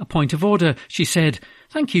 Raising a point of order, she said,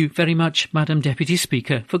 "Thank you very much, Madam Deputy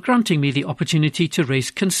Speaker, for granting me the opportunity to raise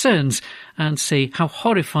concerns and say how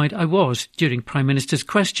horrified I was during Prime Minister's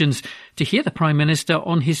questions to hear the Prime Minister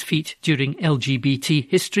on his feet during LGBT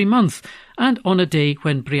History Month and on a day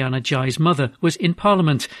when Brianna Ghey's mother was in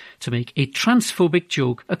Parliament to make a transphobic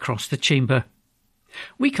joke across the chamber.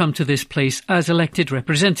 We come to this place as elected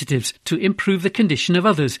representatives to improve the condition of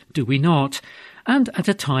others, do we not? And at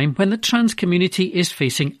a time when the trans community is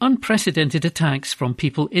facing unprecedented attacks from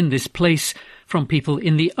people in this place, from people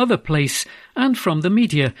in the other place, and from the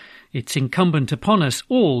media, it's incumbent upon us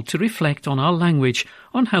all to reflect on our language,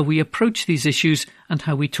 on how we approach these issues and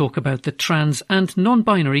how we talk about the trans and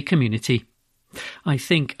non-binary community. I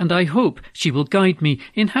think and I hope she will guide me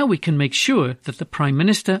in how we can make sure that the Prime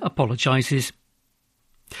Minister apologises."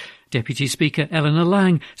 Deputy Speaker Eleanor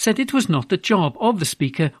Lang said it was not the job of the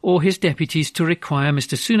Speaker or his deputies to require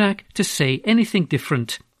Mr Sunak to say anything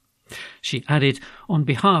different. She added, "On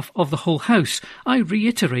behalf of the whole House, I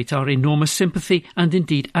reiterate our enormous sympathy and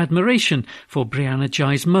indeed admiration for Brianna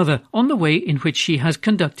Ghey's mother on the way in which she has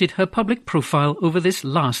conducted her public profile over this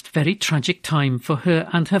last very tragic time for her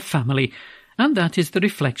and her family. And that is the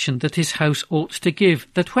reflection that his House ought to give,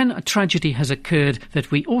 that when a tragedy has occurred,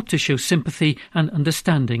 that we ought to show sympathy and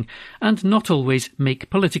understanding, and not always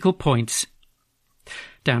make political points."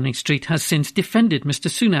 Downing Street has since defended Mr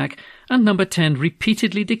Sunak, and Number 10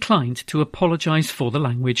 repeatedly declined to apologise for the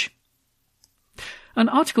language. An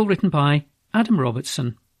article written by Adam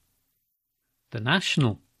Robertson. The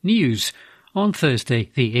National News on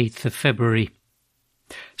Thursday the 8th of February.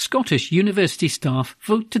 Scottish university staff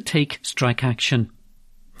vote to take strike action.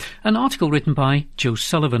 An article written by Joe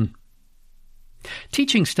Sullivan.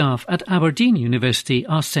 Teaching staff at Aberdeen University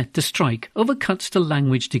are set to strike over cuts to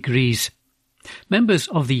language degrees. Members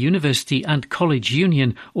of the University and College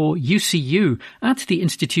Union, or UCU, at the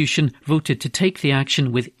institution voted to take the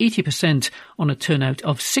action with 80% on a turnout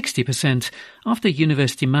of 60% after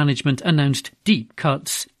university management announced deep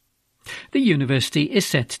cuts. The university is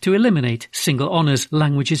set to eliminate single honours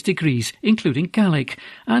languages degrees, including Gaelic,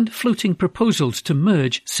 and floating proposals to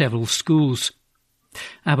merge several schools.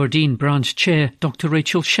 Aberdeen branch chair Dr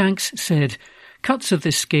Rachel Shanks said, "Cuts of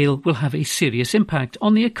this scale will have a serious impact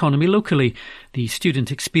on the economy locally, the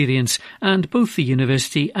student experience, and both the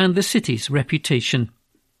university and the city's reputation.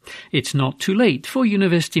 It's not too late for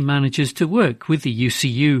university managers to work with the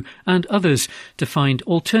UCU and others to find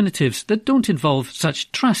alternatives that don't involve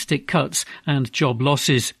such drastic cuts and job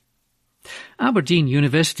losses." Aberdeen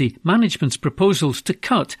University management's proposals to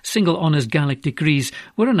cut single honours Gaelic degrees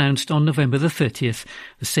were announced on November the 30th,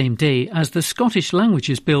 the same day as the Scottish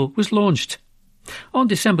Languages Bill was launched. On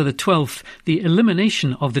December the 12th, the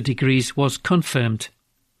elimination of the degrees was confirmed.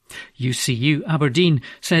 UCU Aberdeen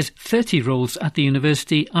says 30 roles at the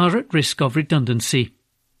university are at risk of redundancy.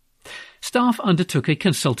 Staff undertook a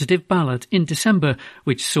consultative ballot in December,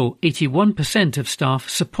 which saw 81% of staff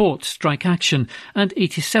support strike action and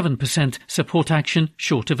 87% support action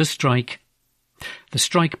short of a strike. The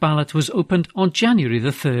strike ballot was opened on January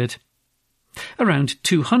the 3rd. Around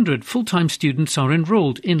 200 full-time students are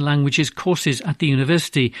enrolled in languages courses at the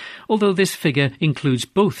university, although this figure includes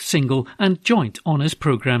both single and joint honours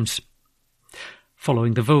programmes.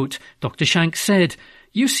 Following the vote, Dr Shanks said,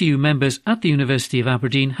 UCU members at the University of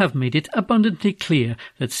Aberdeen have made it abundantly clear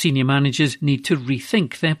that senior managers need to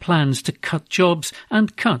rethink their plans to cut jobs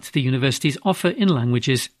and cut the university's offer in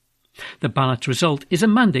languages. The ballot result is a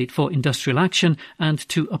mandate for industrial action and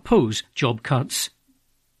to oppose job cuts.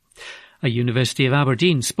 A University of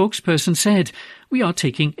Aberdeen spokesperson said, "We are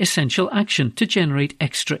taking essential action to generate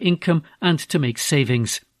extra income and to make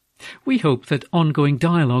savings. We hope that ongoing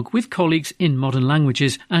dialogue with colleagues in modern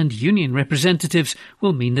languages and union representatives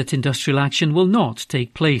will mean that industrial action will not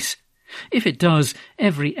take place. If it does,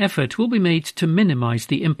 every effort will be made to minimise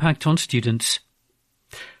the impact on students."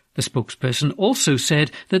 The spokesperson also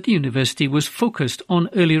said that the university was focused on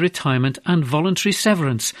early retirement and voluntary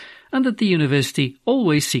severance, and that the university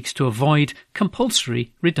always seeks to avoid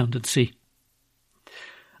compulsory redundancy.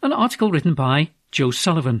 An article written by Joe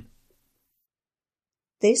Sullivan.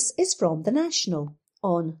 This is from The National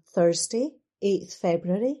on Thursday, 8th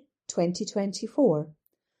February 2024,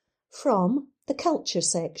 from the Culture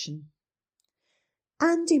section.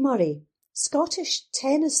 Andy Murray, Scottish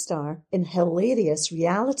tennis star in hilarious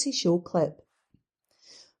reality show clip,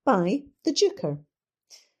 by The Duker.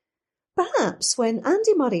 Perhaps when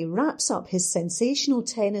Andy Murray wraps up his sensational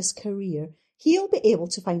tennis career, he'll be able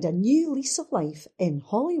to find a new lease of life in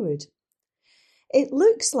Hollywood. It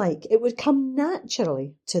looks like it would come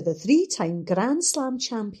naturally to the three-time Grand Slam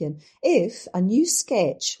champion if a new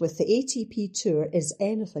sketch with the ATP Tour is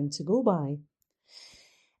anything to go by.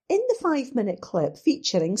 In the 5-minute clip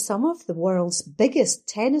featuring some of the world's biggest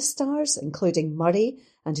tennis stars, including Murray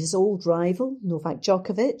and his old rival Novak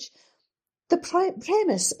Djokovic, the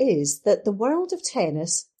premise is that the world of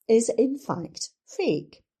tennis is in fact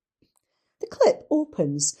fake. The clip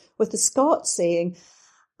opens with the Scot saying,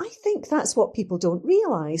 "I think that's what people don't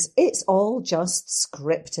realise. It's all just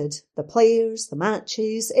scripted. The players, the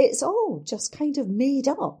matches, it's all just kind of made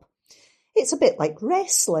up. It's a bit like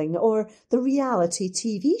wrestling or the reality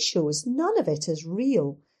TV shows. None of it is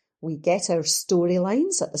real. We get our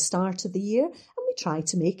storylines at the start of the year and we try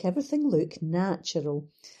to make everything look natural.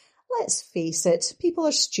 Let's face it, people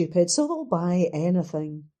are stupid, so they'll buy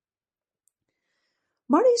anything."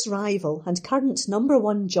 Murray's rival and current number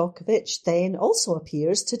one Djokovic then also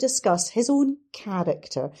appears to discuss his own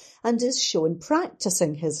character and is shown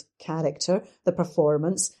practising his character, the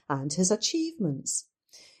performance and his achievements.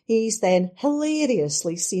 He's then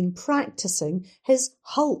hilariously seen practising his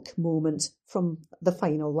Hulk moment from the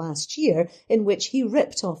final last year, in which he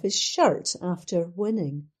ripped off his shirt after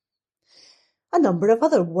winning. A number of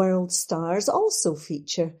other world stars also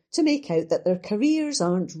feature to make out that their careers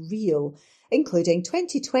aren't real, including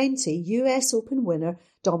 2020 US Open winner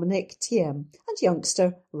Dominic Thiem and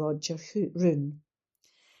youngster Roger Rune.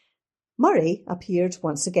 Murray appeared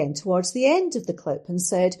once again towards the end of the clip and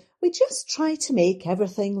said, "We just try to make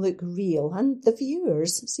everything look real and the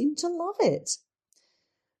viewers seem to love it."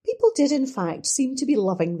 People did in fact seem to be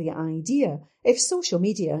loving the idea, if social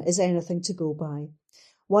media is anything to go by.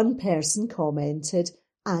 One person commented,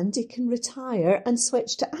 Andy can retire and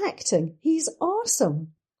switch to acting. He's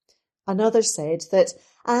awesome. Another said that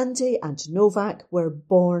Andy and Novak were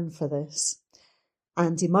born for this.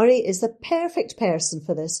 Andy Murray is the perfect person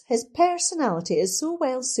for this. His personality is so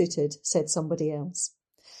well suited, said somebody else.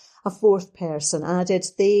 A fourth person added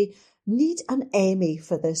they need an Emmy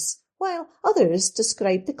for this, while others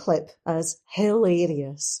described the clip as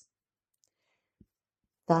hilarious.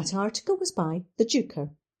 That article was by The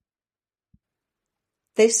Duker.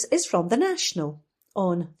 This is from The National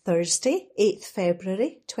on Thursday, 8th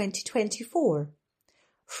February 2024,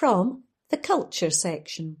 from the Culture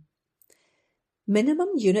section. Minimum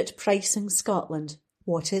Unit Pricing Scotland.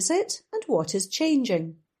 What is it and what is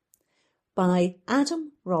changing? By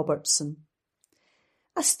Adam Robertson.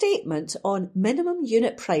 A statement on minimum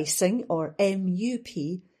unit pricing, or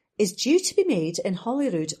MUP, is due to be made in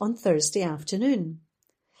Holyrood on Thursday afternoon.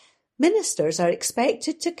 Ministers are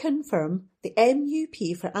expected to confirm the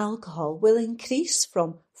MUP for alcohol will increase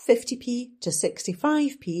from 50p to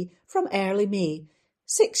 65p from early May,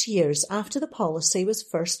 6 years after the policy was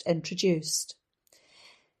first introduced.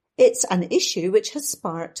 It's an issue which has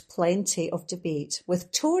sparked plenty of debate,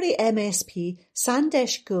 with Tory MSP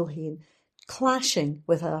Sandesh Gulhane clashing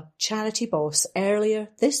with a charity boss earlier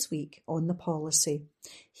this week on the policy.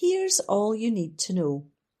 Here's all you need to know.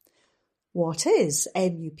 What is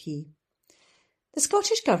MUP? The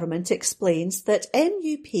Scottish Government explains that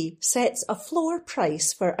MUP sets a floor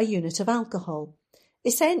price for a unit of alcohol.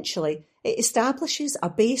 Essentially, it establishes a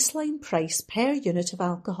baseline price per unit of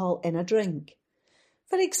alcohol in a drink.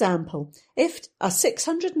 For example, if a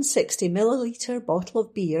 660ml bottle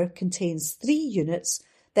of beer contains 3 units,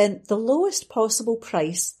 then the lowest possible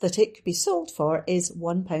price that it could be sold for is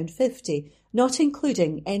 £1.50, not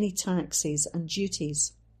including any taxes and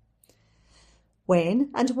duties. When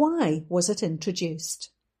and why was it introduced?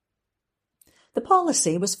 The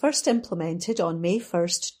policy was first implemented on May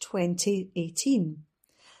 1st, 2018.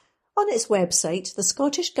 On its website, the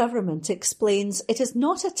Scottish Government explains it is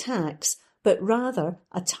not a tax, but rather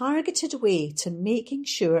a targeted way to making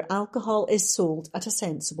sure alcohol is sold at a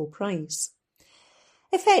sensible price.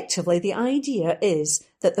 Effectively, the idea is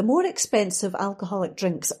that the more expensive alcoholic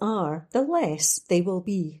drinks are, the less they will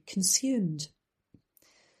be consumed.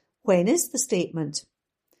 When is the statement?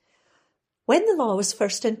 When the law was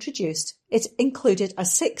first introduced, it included a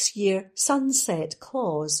 6-year sunset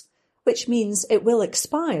clause, which means it will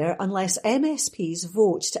expire unless MSPs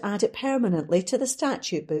vote to add it permanently to the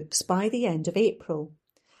statute books by the end of April.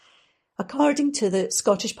 According to the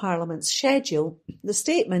Scottish Parliament's schedule, the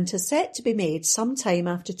statement is set to be made sometime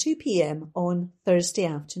after 2 p.m. on Thursday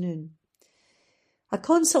afternoon. A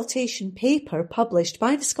consultation paper published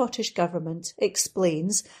by the Scottish Government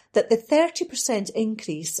explains that the 30%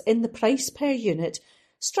 increase in the price per unit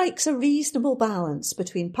strikes a reasonable balance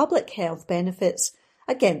between public health benefits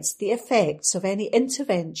against the effects of any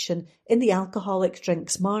intervention in the alcoholic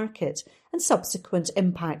drinks market and subsequent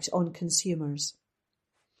impact on consumers.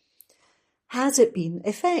 Has it been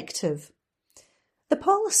effective? The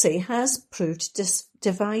policy has proved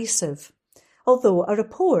divisive, although a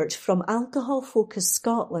report from Alcohol Focus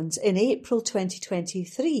Scotland in April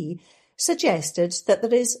 2023 suggested that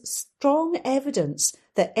there is strong evidence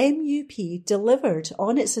that MUP delivered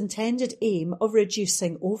on its intended aim of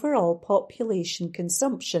reducing overall population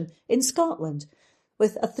consumption in Scotland,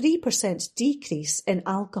 with a 3% decrease in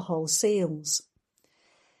alcohol sales.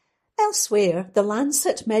 Elsewhere, the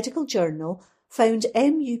Lancet Medical Journal found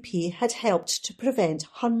MUP had helped to prevent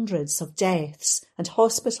hundreds of deaths and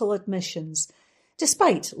hospital admissions,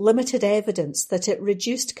 despite limited evidence that it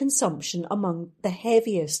reduced consumption among the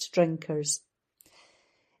heaviest drinkers.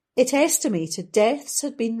 It estimated deaths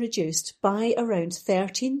had been reduced by around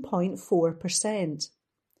 13.4%.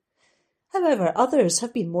 However, others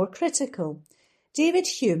have been more critical. David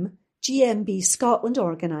Hume, GMB Scotland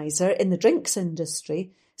organiser in the drinks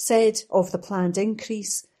industry, said of the planned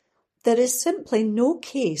increase, "There is simply no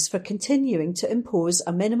case for continuing to impose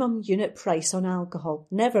a minimum unit price on alcohol,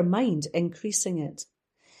 never mind increasing it.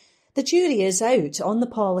 The jury is out on the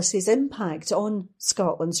policy's impact on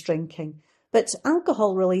Scotland's drinking, but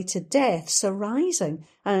alcohol-related deaths are rising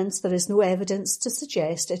and there is no evidence to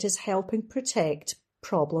suggest it is helping protect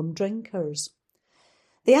problem drinkers.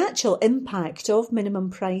 The actual impact of minimum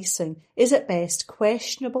pricing is at best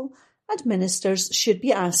questionable, and ministers should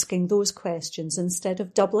be asking those questions instead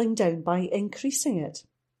of doubling down by increasing it."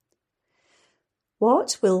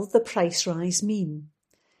 What will the price rise mean?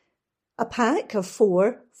 A pack of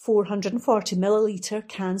 4 440ml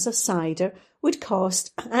cans of cider would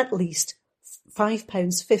cost at least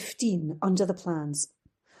 £5.15 under the plans,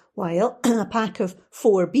 while a pack of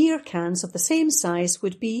 4 beer cans of the same size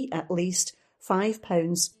would be at least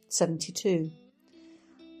 £5.72.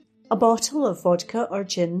 A bottle of vodka or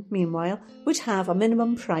gin, meanwhile, would have a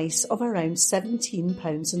minimum price of around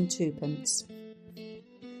 £17.02.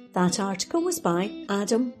 That article was by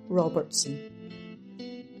Adam Robertson.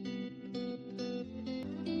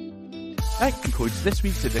 That concludes this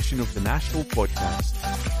week's edition of the National Podcast.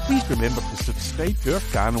 Please remember to subscribe to our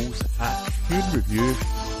channels at Tune Review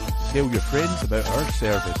and tell your friends about our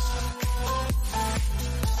service.